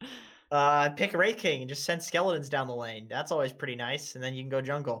 Pick a Wraith King and just send skeletons down the lane. That's always pretty nice, and then you can go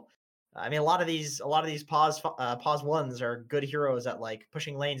jungle. I mean, a lot of these pause 1s are good heroes at like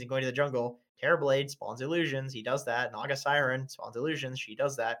pushing lanes and going to the jungle. Terrorblade spawns illusions. He does that. Naga Siren spawns illusions. She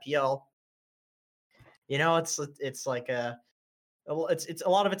does that. PL. It's like it's a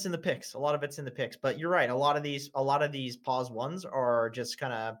lot of it's in the picks. But you're right. A lot of these pause 1s are just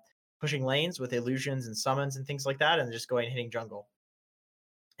kind of pushing lanes with illusions and summons and things like that, and just going and hitting jungle.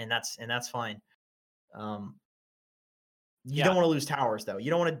 And that's fine. You don't want to lose towers though. You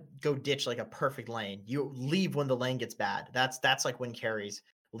don't want to go ditch like a perfect lane. You leave when the lane gets bad. That's like when carries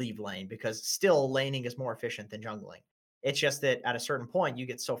leave lane, because still laning is more efficient than jungling. It's just that at a certain point you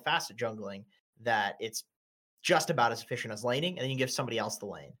get so fast at jungling that it's just about as efficient as laning, and then you give somebody else the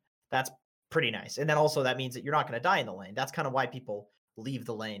lane. That's pretty nice. And then also that means that you're not going to die in the lane. That's kind of why people leave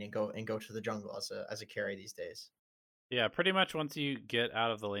the lane and go to the jungle as a carry these days. Yeah, pretty much once you get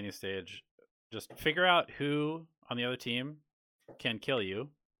out of the laning stage, just figure out who on the other team can kill you.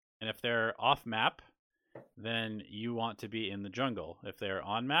 And if they're off map, then you want to be in the jungle. If they're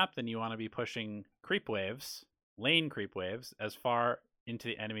on map, then you want to be pushing creep waves, lane creep waves, as far into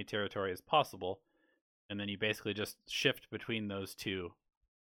the enemy territory as possible. And then you basically just shift between those two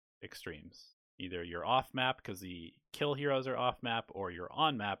extremes. Either you're off map because the kill heroes are off map, or you're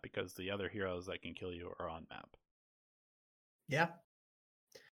on map because the other heroes that can kill you are on map. Yeah.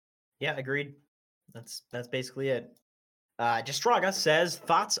 Yeah, agreed. That's basically it. Destraga says,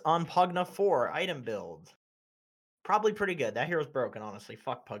 thoughts on Pugna 4 item build? Probably pretty good. That hero's broken, honestly.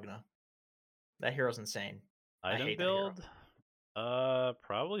 Fuck Pugna. That hero's insane. Item build?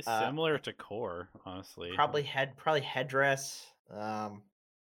 Probably similar to core, honestly. Probably headdress.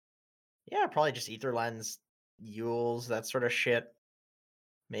 Yeah, probably just Ether Lens, Euls, that sort of shit.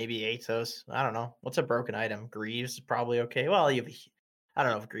 Maybe Athos. I don't know. What's a broken item? Greaves is probably okay. Well, I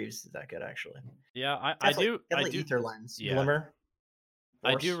don't know if Greaves is that good actually. Yeah, I do. Ether Lens, yeah. Glimmer.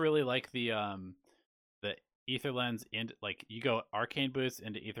 Force. I do really like the Ether Lens into, like, you go Arcane Boots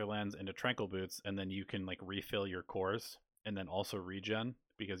into Ether Lens into Tranquil Boots, and then you can like refill your cores and then also regen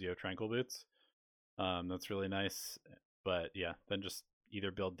because you have Tranquil Boots. That's really nice. But yeah, then just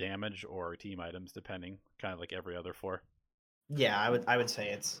either build damage or team items depending, kind of like every other 4. Yeah, I would say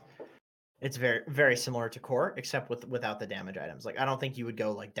it's very very similar to core, except without the damage items. Like I don't think you would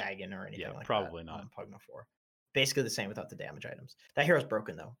go like Dagon or anything like probably that not. on Pugna 4. Basically the same without the damage items. That hero's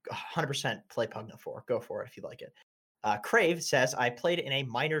broken though. 100% play Pugna 4. Go for it if you like it. Crave says, I played in a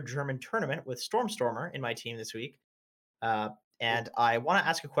minor German tournament with Stormstormer in my team this week. And I want to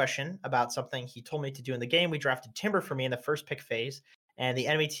ask a question about something he told me to do in the game. We drafted Timber for me in the first pick phase, and the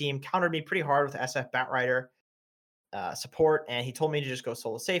enemy team countered me pretty hard with SF Batrider support, and he told me to just go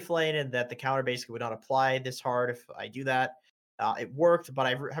solo safe lane, and that the counter basically would not apply this hard if I do that. It worked, but I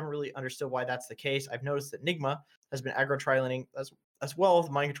haven't really understood why that's the case. I've noticed that Nigma has been aggro tri-laning as well,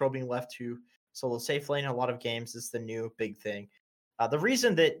 with mind control being left to solo safe lane in a lot of games. This is the new big thing. The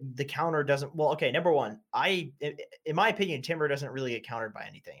reason that the counter doesn't, well, okay, number one, in my opinion, Timber doesn't really get countered by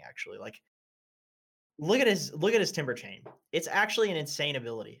anything, actually. Like, look at his Timber Chain. It's actually an insane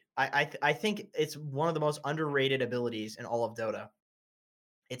ability. I think it's one of the most underrated abilities in all of Dota.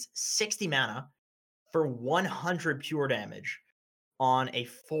 It's 60 mana for 100 pure damage on a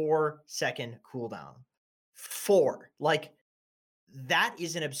 4-second cooldown. 4. Like, that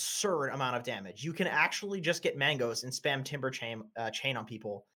is an absurd amount of damage. You can actually just get mangoes and spam Timber Chain on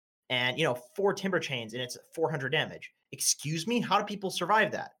people, and 4 Timber Chains and it's 400 damage. Excuse me, how do people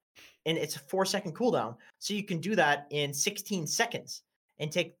survive that? And it's a 4-second cooldown, so you can do that in 16 seconds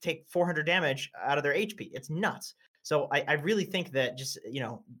and take 400 damage out of their HP. It's nuts. So I really think that just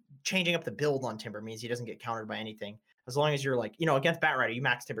changing up the build on Timber means he doesn't get countered by anything. As long as you're like against Batrider, you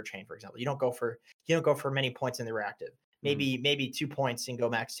max Timber Chain, for example. You don't go for many points in the reactive. Maybe 2 points and go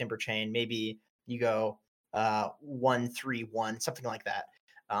max Timber Chain. Maybe you go 1-3-1, something like that.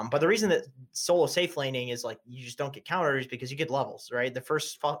 But the reason that solo safe laning is like you just don't get counters because you get levels, right? The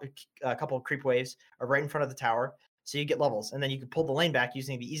first couple of creep waves are right in front of the tower, so you get levels, and then you can pull the lane back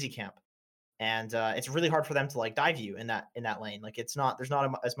using the easy camp. And it's really hard for them to like dive you in that lane. Like there's not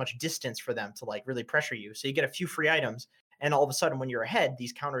as much distance for them to like really pressure you. So you get a few free items, and all of a sudden when you're ahead,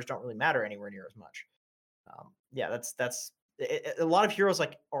 these counters don't really matter anywhere near as much. That's a lot of heroes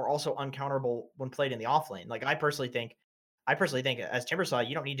like are also uncounterable when played in the off lane. Like I personally think as Timbersaw,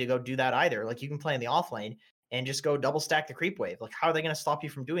 you don't need to go do that either. Like you can play in the off lane and just go double stack the creep wave. Like how are they going to stop you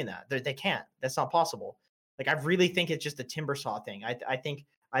from doing that? They can't. That's not possible. Like I really think it's just a Timbersaw thing. I think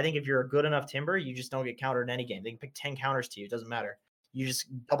if you're a good enough Timber, you just don't get countered in any game. They can pick 10 counters to you. It doesn't matter. You just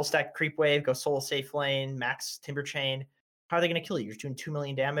double stack creep wave, go solo safe lane, max Timber Chain. How are they going to kill you? You're just doing 2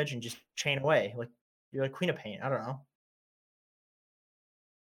 million damage and just chain away. Like you're like Queen of Pain. I don't know.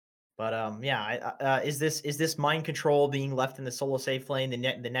 But is this mind control being left in the solo safe lane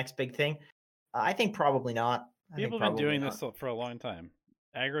the next big thing? I think probably not. People have been doing this for a long time.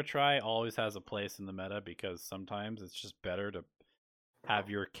 Aggro tri always has a place in the meta because sometimes it's just better to have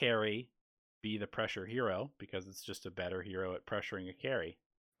your carry be the pressure hero because it's just a better hero at pressuring a carry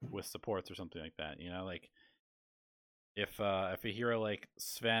with supports or something like that. Like if a hero like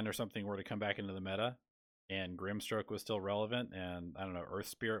Sven or something were to come back into the meta and Grimstroke was still relevant, and I don't know, Earth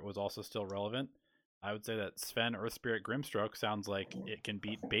Spirit was also still relevant, I would say that Sven Earth Spirit Grimstroke sounds like it can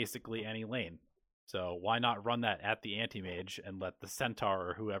beat basically any lane. So why not run that at the Anti-Mage and let the Centaur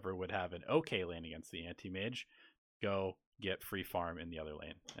or whoever would have an okay lane against the Anti-Mage go get free farm in the other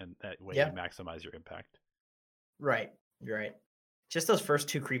lane, and that way you maximize your impact. Right, you're right. Just those first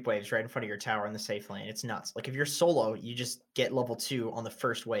 2 creep waves right in front of your tower in the safe lane, it's nuts. Like if you're solo, you just get level 2 on the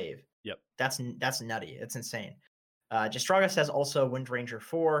first wave. Yep. That's nutty. It's insane. Jastraga says also Windranger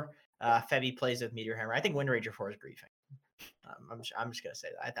 4. Febby plays with Meteor Hammer. I think Windranger 4 is griefing. I'm just gonna say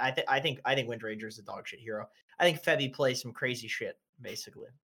that. I think Windranger is a dog shit hero. I think Febby plays some crazy shit basically.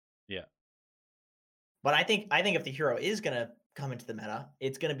 Yeah. But I think if the hero is gonna come into the meta,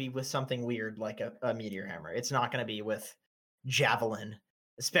 it's gonna be with something weird like a Meteor Hammer. It's not gonna be with Javelin,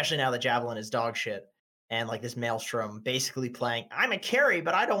 especially now that Javelin is dog shit. And like this Maelstrom basically playing, I'm a carry,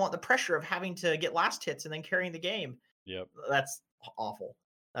 but I don't want the pressure of having to get last hits and then carrying the game. Yep. That's awful.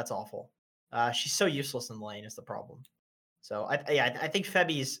 That's awful. She's so useless in the lane is the problem. So I think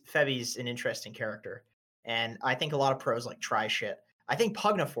Febby's an interesting character. And I think a lot of pros like try shit. I think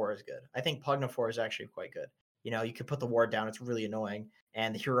Pugnafor is good. I think Pugnafor is actually quite good. You know, you could put the ward down, it's really annoying.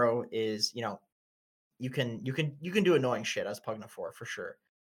 And the hero is, you know, you can do annoying shit as Pugnafor for sure.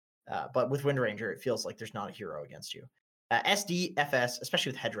 But with Windranger, it feels like there's not a hero against you. SDFS,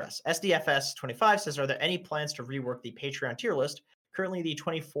 especially with Headdress. SDFS 25 says, are there any plans to rework the Patreon tier list? Currently, the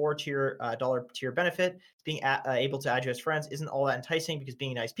 $24 dollar tier benefit is being able to add you as friends isn't all that enticing because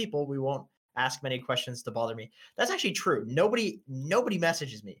being nice people, we won't ask many questions to bother me. That's actually true. Nobody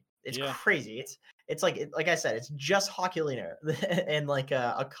messages me. It's crazy. It's like I said, it's just Hockuliner and like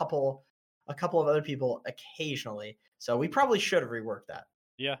a couple of other people occasionally. So we probably should have reworked that.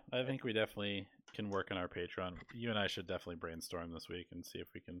 Yeah, I think we definitely can work on our Patreon. You and I should definitely brainstorm this week and see if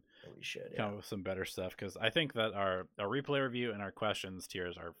we can come up with some better stuff, because I think that our replay review and our questions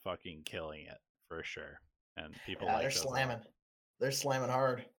tiers are fucking killing it for sure. And people like they're slamming. They're slamming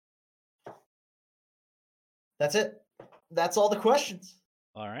hard. That's it. That's all the questions.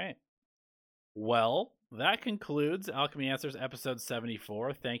 All right. Well, that concludes Alchemy Answers episode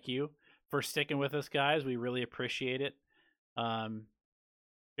 74. Thank you for sticking with us, guys. We really appreciate it.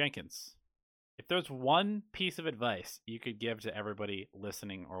 Jenkins, if there's one piece of advice you could give to everybody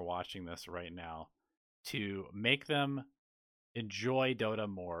listening or watching this right now to make them enjoy Dota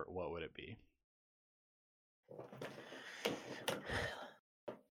more, what would it be?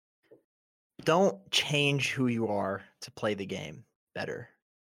 Don't change who you are to play the game better.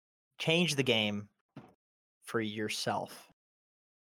 Change the game for yourself.